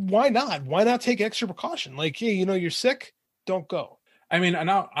 Why not? Why not take extra precaution? Like, hey, you're sick, don't go. I mean, and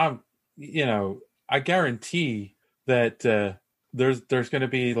I guarantee that there's going to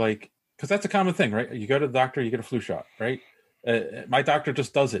be because that's a common thing, right? You go to the doctor, you get a flu shot, right? My doctor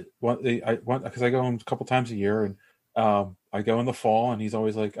just does it. Because I go in a couple times a year, and I go in the fall, and he's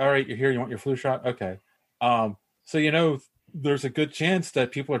always like, "All right, you're here. You want your flu shot? Okay." So there's a good chance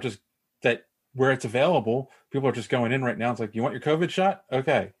that people are just where it's available, people are just going in right now. It's like, you want your COVID shot?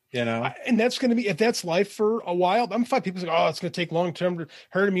 Okay. And that's going to be, if that's life for a while, I'm fine. People say, oh, it's going to take long-term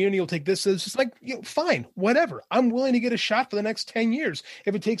herd immunity. You'll take this. It's just like, fine, whatever. I'm willing to get a shot for the next 10 years.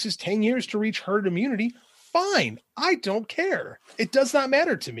 If it takes us 10 years to reach herd immunity, fine. I don't care. It does not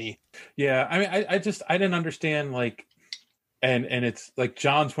matter to me. Yeah. I mean, I didn't understand and it's like,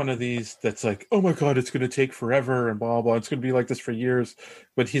 John's one of these that's like, oh my God, it's going to take forever and blah, blah. It's going to be like this for years,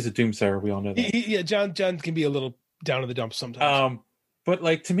 but he's a doomsayer. We all know that. John can be a little down in the dumps sometimes.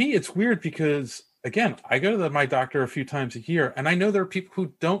 But to me, it's weird because, again, I go to my doctor a few times a year, and I know there are people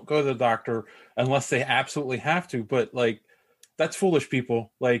who don't go to the doctor unless they absolutely have to, but that's foolish,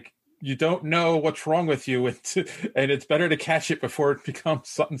 people. You don't know what's wrong with you, and it's better to catch it before it becomes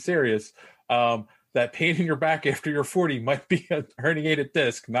something serious. That pain in your back after you're 40 might be a herniated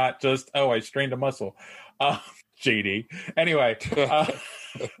disc, not just, I strained a muscle. JD. Anyway,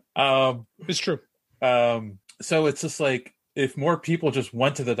 it's true. So it's just if more people just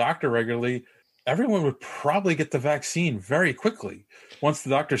went to the doctor regularly, everyone would probably get the vaccine very quickly once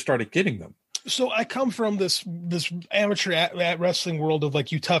the doctor started getting them. So I come from this amateur at wrestling world of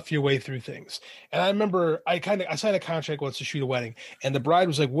you tough your way through things. And I remember I signed a contract once to shoot a wedding, and the bride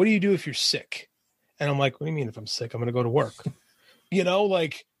was like, what do you do if you're sick? And I'm like, what do you mean if I'm sick? I'm going to go to work.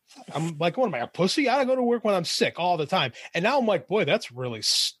 I'm like, what am I, a pussy? I go to work when I'm sick all the time. And now I'm like, boy, that's really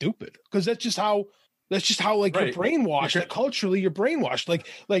stupid. Because that's just how right. You're brainwashed. That culturally you're brainwashed.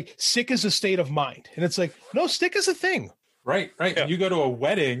 Like sick is a state of mind. And it's like, no, sick is a thing. Right. Yeah. You go to a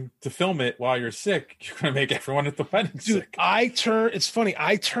wedding to film it while you're sick, you're going to make everyone at the wedding sick. It's funny.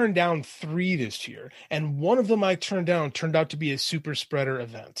 I turned down 3 this year, and one of them I turned down turned out to be a super spreader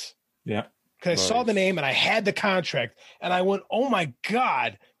event. Yeah. Because I saw the name and I had the contract, and I went, oh my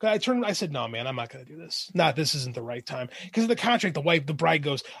God. I said, no, man, I'm not going to do this. This isn't the right time. Because of the contract, the bride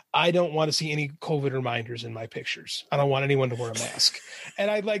goes, I don't want to see any COVID reminders in my pictures. I don't want anyone to wear a mask. And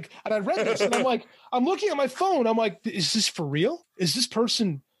I read this, and I'm looking at my phone. I'm like, is this for real? Is this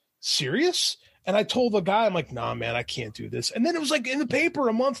person serious? And I told the guy, I'm like, nah, man, I can't do this. And then it was in the paper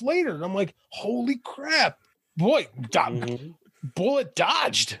a month later. And I'm like, holy crap. Boy, bullet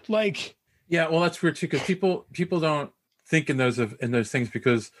dodged. Yeah, well, that's weird too, because people don't think in those things,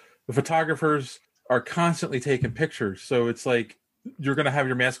 because the photographers are constantly taking pictures. So it's you're going to have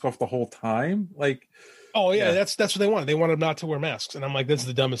your mask off the whole time. Oh yeah, that's what they wanted. They wanted not to wear masks, and I'm like, that's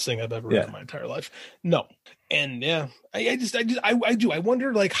the dumbest thing I've ever read in my entire life. No, and yeah, I do. I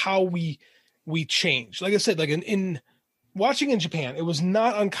wonder how we change. Like I said, in watching in Japan, it was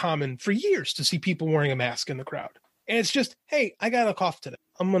not uncommon for years to see people wearing a mask in the crowd. And it's just, hey, I got a cough today.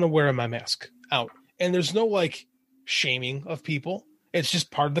 I'm going to wear my mask out. And there's no shaming of people. It's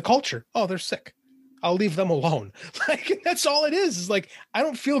just part of the culture. Oh, they're sick. I'll leave them alone. That's all it is. It's I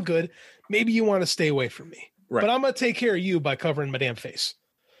don't feel good. Maybe you want to stay away from me. Right. But I'm going to take care of you by covering my damn face.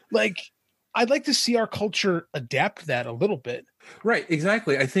 I'd like to see our culture adapt that a little bit. Right.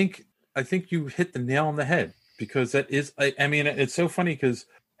 Exactly. I think you hit the nail on the head, because that is, I mean, it's so funny because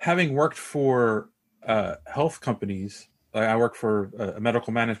having worked for health companies, I work for a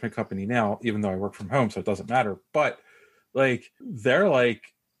medical management company now, even though I work from home, so it doesn't matter. But they're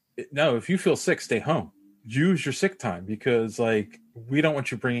no, if you feel sick, stay home. Use your sick time, because we don't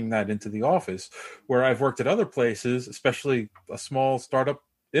want you bringing that into the office. Where I've worked at other places, especially a small startup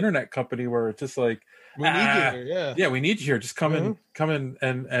internet company, where it's just we need you here, yeah, we need you here. Just come in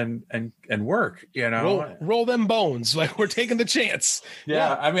and work. Roll them bones. We're taking the chance.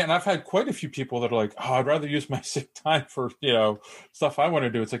 Yeah, I mean, I've had quite a few people that are oh, I'd rather use my sick time for stuff I want to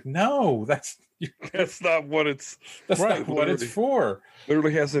do. It's no, that's not what it's. That's not what it's for.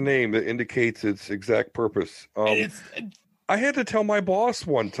 Literally has a name that indicates its exact purpose. I had to tell my boss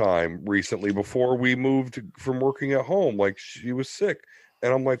one time recently before we moved from working at home, she was sick,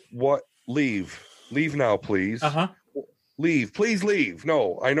 and I'm like, "What? Leave now, please. Leave, please leave.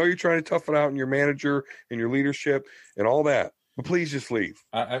 No, I know you're trying to tough it out, and your manager and your leadership and all that, but please just leave.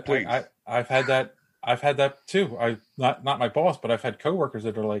 Please." I've had that. I've had that too. Not my boss, but I've had coworkers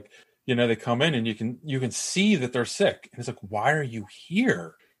that are they come in and you can see that they're sick, and it's why are you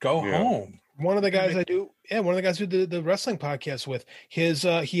here? Go home. One of the guys I do the wrestling podcast with,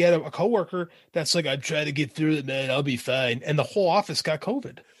 he had a coworker that's like, I'm trying to get through it, man. I'll be fine. And the whole office got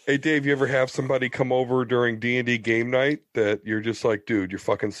COVID. Hey, Dave, you ever have somebody come over during D&D game night that you're just like, dude, you're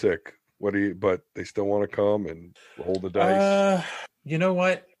fucking sick. But they still want to come and roll the dice? You know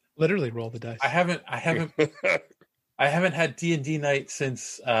what? Literally roll the dice. I haven't had D&D night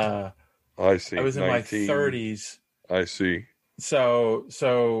since I see. I was in my 30s. I see. So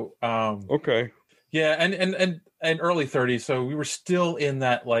okay. Yeah, and early 30s, so we were still in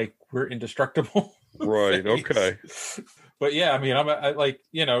that, like, we're indestructible. Right, phase. okay. But yeah, I mean, I like,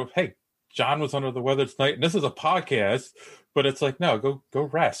 hey, John was under the weather tonight, and this is a podcast, but it's like, no, go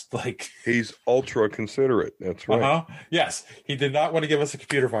rest. Like, he's ultra considerate. That's right. Yes, he did not want to give us a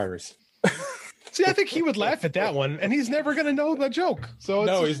computer virus. See, I think he would laugh at that one, and he's never going to know the joke. So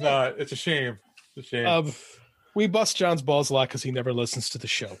no, he's not. It's a shame. It's a shame. We bust John's balls a lot because he never listens to the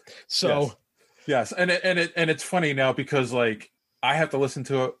show. So yes. And it's funny now because, like, I have to listen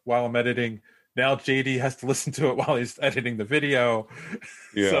to it while I'm editing. Now JD has to listen to it while he's editing the video.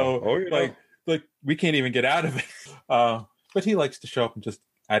 Yeah. So like we can't even get out of it. But he likes to show up and just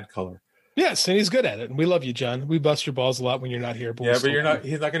add color. Yes, and he's good at it. And we love you, John. We bust your balls a lot when you're not here. But he's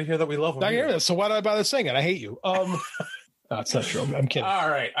not going to hear that we love him. Not hear that. So why do I bother saying it? I hate you. No, it's not true. I'm kidding. All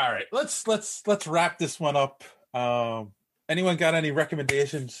right. Let's wrap this one up. Anyone got any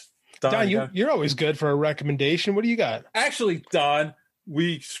recommendations? Don, you're always good for a recommendation. What do you got? Actually, Don,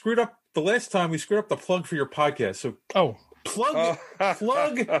 we screwed up the last time. We screwed up the plug for your podcast. So plug,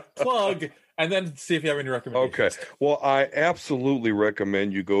 and then see if you have any recommendations. Okay. Well, I absolutely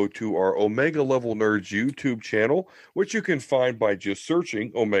recommend you go to our Omega Level Nerds YouTube channel, which you can find by just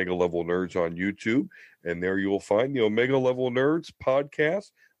searching Omega Level Nerds on YouTube. And there you will find the Omega Level Nerds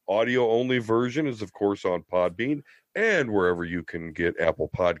podcast. Audio-only version is, of course, on Podbean and wherever you can get Apple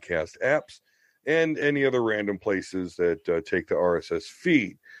Podcast apps and any other random places that take the RSS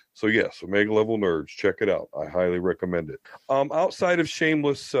feed. So, yes, Omega Level Nerds, check it out. I highly recommend it. Outside of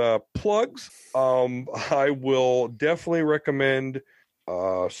shameless plugs, I will definitely recommend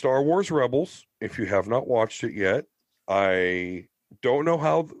Star Wars Rebels if you have not watched it yet. I don't know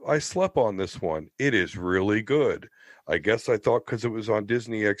how I slept on this one. It is really good. I guess I thought because it was on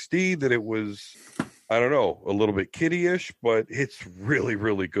Disney XD that it was, I don't know, a little bit kiddie-ish, but it's really,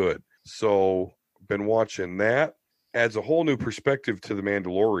 really good. So, been watching that. Adds a whole new perspective to the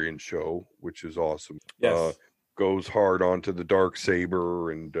Mandalorian show, which is awesome. Yes. Goes hard onto the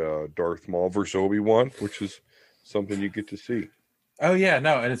Darksaber and Darth Maul versus Obi-Wan, which is something you get to see. Oh, yeah,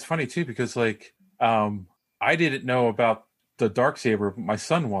 no, and it's funny, too, because, like, I didn't know about the Darksaber. My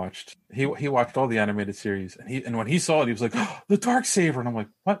son watched. He watched all the animated series, and when he saw it, he was like, oh, the Darksaber, and I'm like,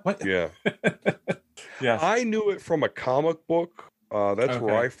 what? Yeah. Yeah. I knew it from a comic book. That's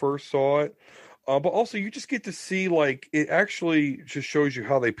where I first saw it. But also, you just get to see, like, it actually just shows you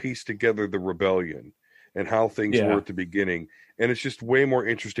how they pieced together the rebellion and how things were at the beginning. And it's just way more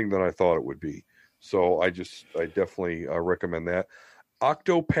interesting than I thought it would be. So I definitely recommend that.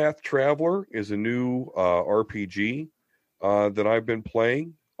 Octopath Traveler is a new RPG that I've been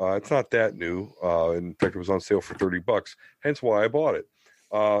playing. It's not that new. In fact, it was on sale for $30, hence why I bought it.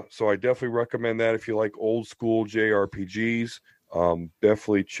 So I definitely recommend that if you like old school JRPGs.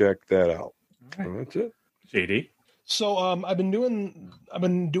 Definitely check that out. Right. And that's it. JD. So I've been doing I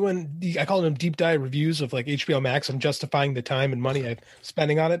call them deep dive reviews of like HBO Max. I'm justifying the time and money I'm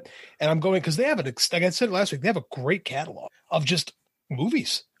spending on it, and I'm going because they have like I said last week, they have a great catalog of just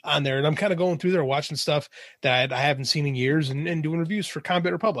movies on there, and I'm kind of going through there watching stuff that I haven't seen in years and doing reviews for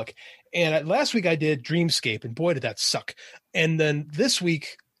Combat Republic. And last week I did Dreamscape, and boy did that suck. And then this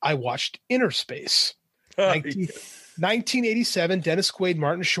week I watched Inner Space. 1987, Dennis Quaid,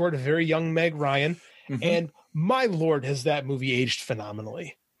 Martin Short, a very young Meg Ryan, and my lord, has that movie aged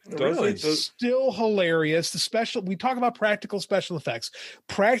phenomenally. It's still hilarious. We talk about practical special effects.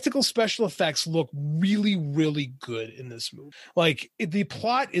 Practical special effects look really, really good in this movie. Like, the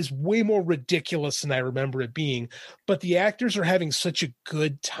plot is way more ridiculous than I remember it being, but the actors are having such a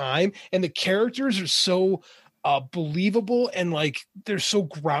good time, and the characters are so believable, and like they're so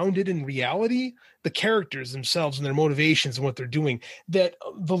grounded in reality, the characters themselves and their motivations and what they're doing, that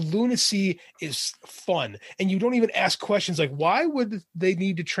the lunacy is fun. And you don't even ask questions like, why would they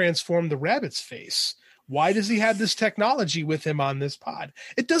need to transform the rabbit's face? Why does he have this technology with him on this pod?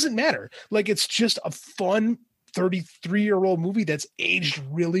 It doesn't matter. Like, it's just a fun 33-year-old movie that's aged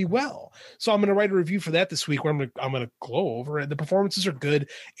really well. So I'm going to write a review for that this week where I'm going to glow over it. The performances are good.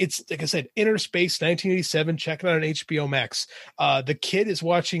 It's, like I said, Inner Space 1987. Check it out on HBO Max. The kid is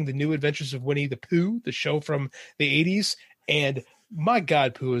watching The New Adventures of Winnie the Pooh, the show from the 80s, and my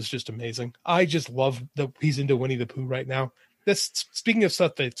God, Pooh is just amazing. I just love that he's into Winnie the Pooh right now. That's speaking of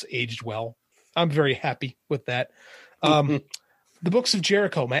stuff that's aged well. I'm very happy with that. The Books of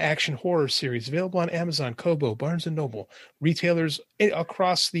Jericho, my action horror series, available on Amazon, Kobo, Barnes & Noble, retailers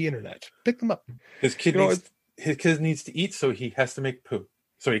across the internet. Pick them up. His kid needs to eat, so he has to make poo.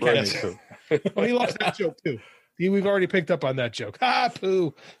 So he can make poo. Well, he loves that joke too. We've already picked up on that joke.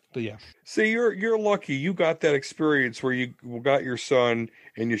 Poo. But yeah. See, you're lucky. You got that experience where you got your son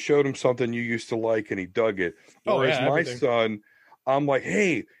and you showed him something you used to like and he dug it. Whereas my son, I'm like,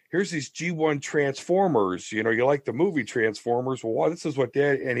 hey, here's these G1 Transformers. You like the movie Transformers. Well, this is what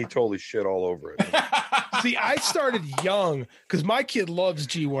Dad, and he totally shit all over it. See, I started young because my kid loves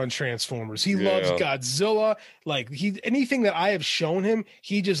G1 Transformers. He loves Godzilla. Like anything that I have shown him,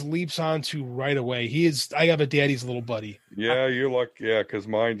 he just leaps onto right away. I have a daddy's little buddy. Yeah, you're lucky. Yeah, because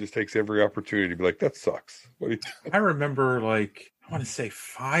mine just takes every opportunity to be like, that sucks. I remember, I want to say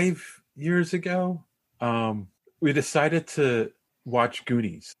 5 years ago, we decided to watch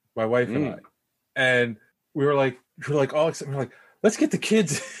Goonies, my wife and I, and we were all excited. We were like, let's get the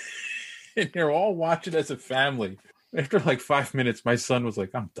kids in here, all watch it as a family. After 5 minutes, my son was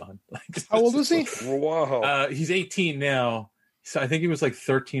like, I'm done. How old is he? Wow. He's 18 now. So I think he was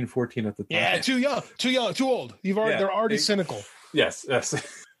 13, 14 at the time. Yeah, too young, too old. They're already cynical. Yes.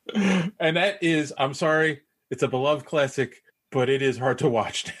 And that is, I'm sorry, it's a beloved classic, but it is hard to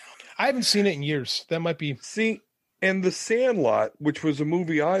watch now. I haven't seen it in years. That might be. See, and The Sandlot, which was a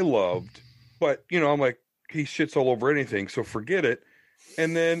movie I loved, but I'm like, he shits all over anything, so forget it.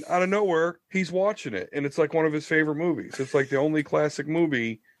 And then out of nowhere, he's watching it, and it's like one of his favorite movies. It's like the only classic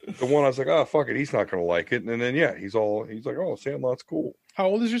movie, the one I was like, oh fuck it, he's not going to like it. And then he's like, oh, Sandlot's cool. How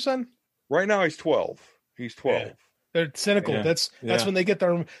old is your son? Right now he's 12. He's 12. Yeah. They're cynical. Yeah. That's when they get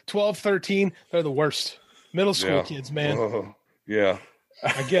their 12, 13. They're the worst. Middle school kids, man. Yeah.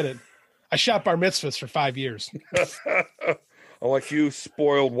 I get it. I shot bar mitzvahs for 5 years. I'm like, you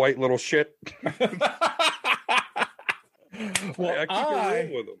spoiled white little shit. Well,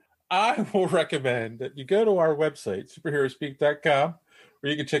 I will recommend that you go to our website, superheroespeak.com,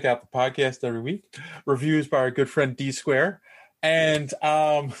 where you can check out the podcast every week, reviews by our good friend D Square, and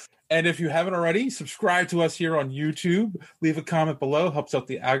if you haven't already, subscribe to us here on YouTube. Leave a comment below, helps out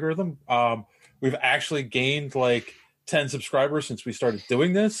the algorithm. We've actually gained 10 subscribers since we started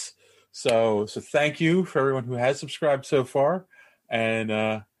doing this, so thank you for everyone who has subscribed so far. And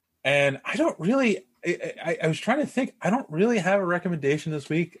I don't really. I was trying to think. I don't really have a recommendation this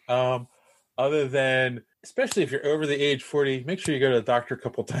week, other than, especially if you're over the age 40, make sure you go to the doctor a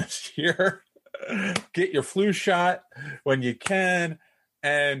couple times a year. Get your flu shot when you can.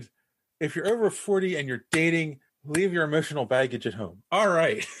 And if you're over 40 and you're dating, leave your emotional baggage at home. All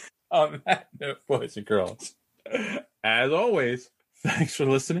right. On that note, boys and girls, as always, thanks for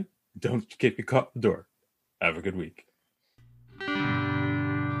listening. Don't get me caught in the door. Have a good week.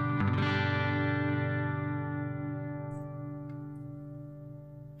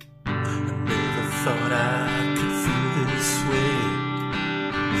 Thought I could feel this way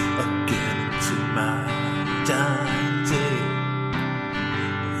again into my dying day.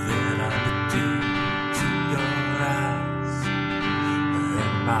 Then I looked into your eyes,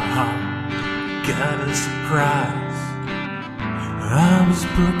 and my heart got a surprise. I was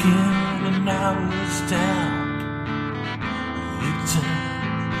broken and I was down. You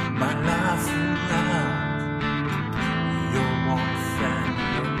turned my life around. Your warmth and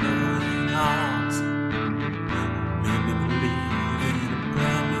your loving arms made me believe in a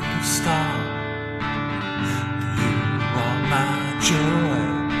brand new start. You are my joy,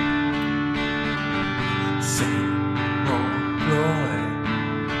 same old ploy.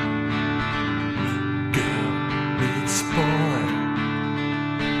 Girl meets boy,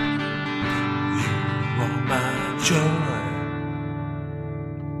 you are my joy.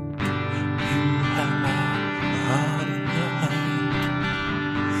 You have my heart in your hand,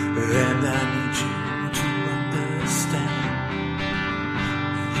 and I need you to understand.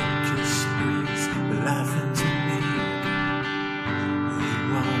 Your kiss breathes life into me.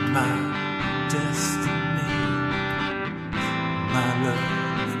 You are my destiny. My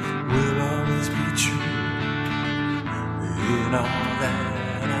love will always be true in all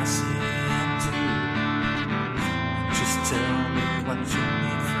that I say and do. Just tell me what you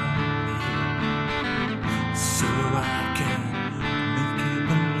need from me, so I can make you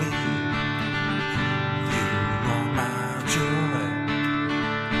believe. You are my joy,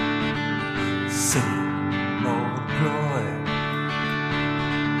 same old ploy.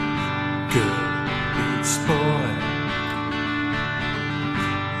 Good.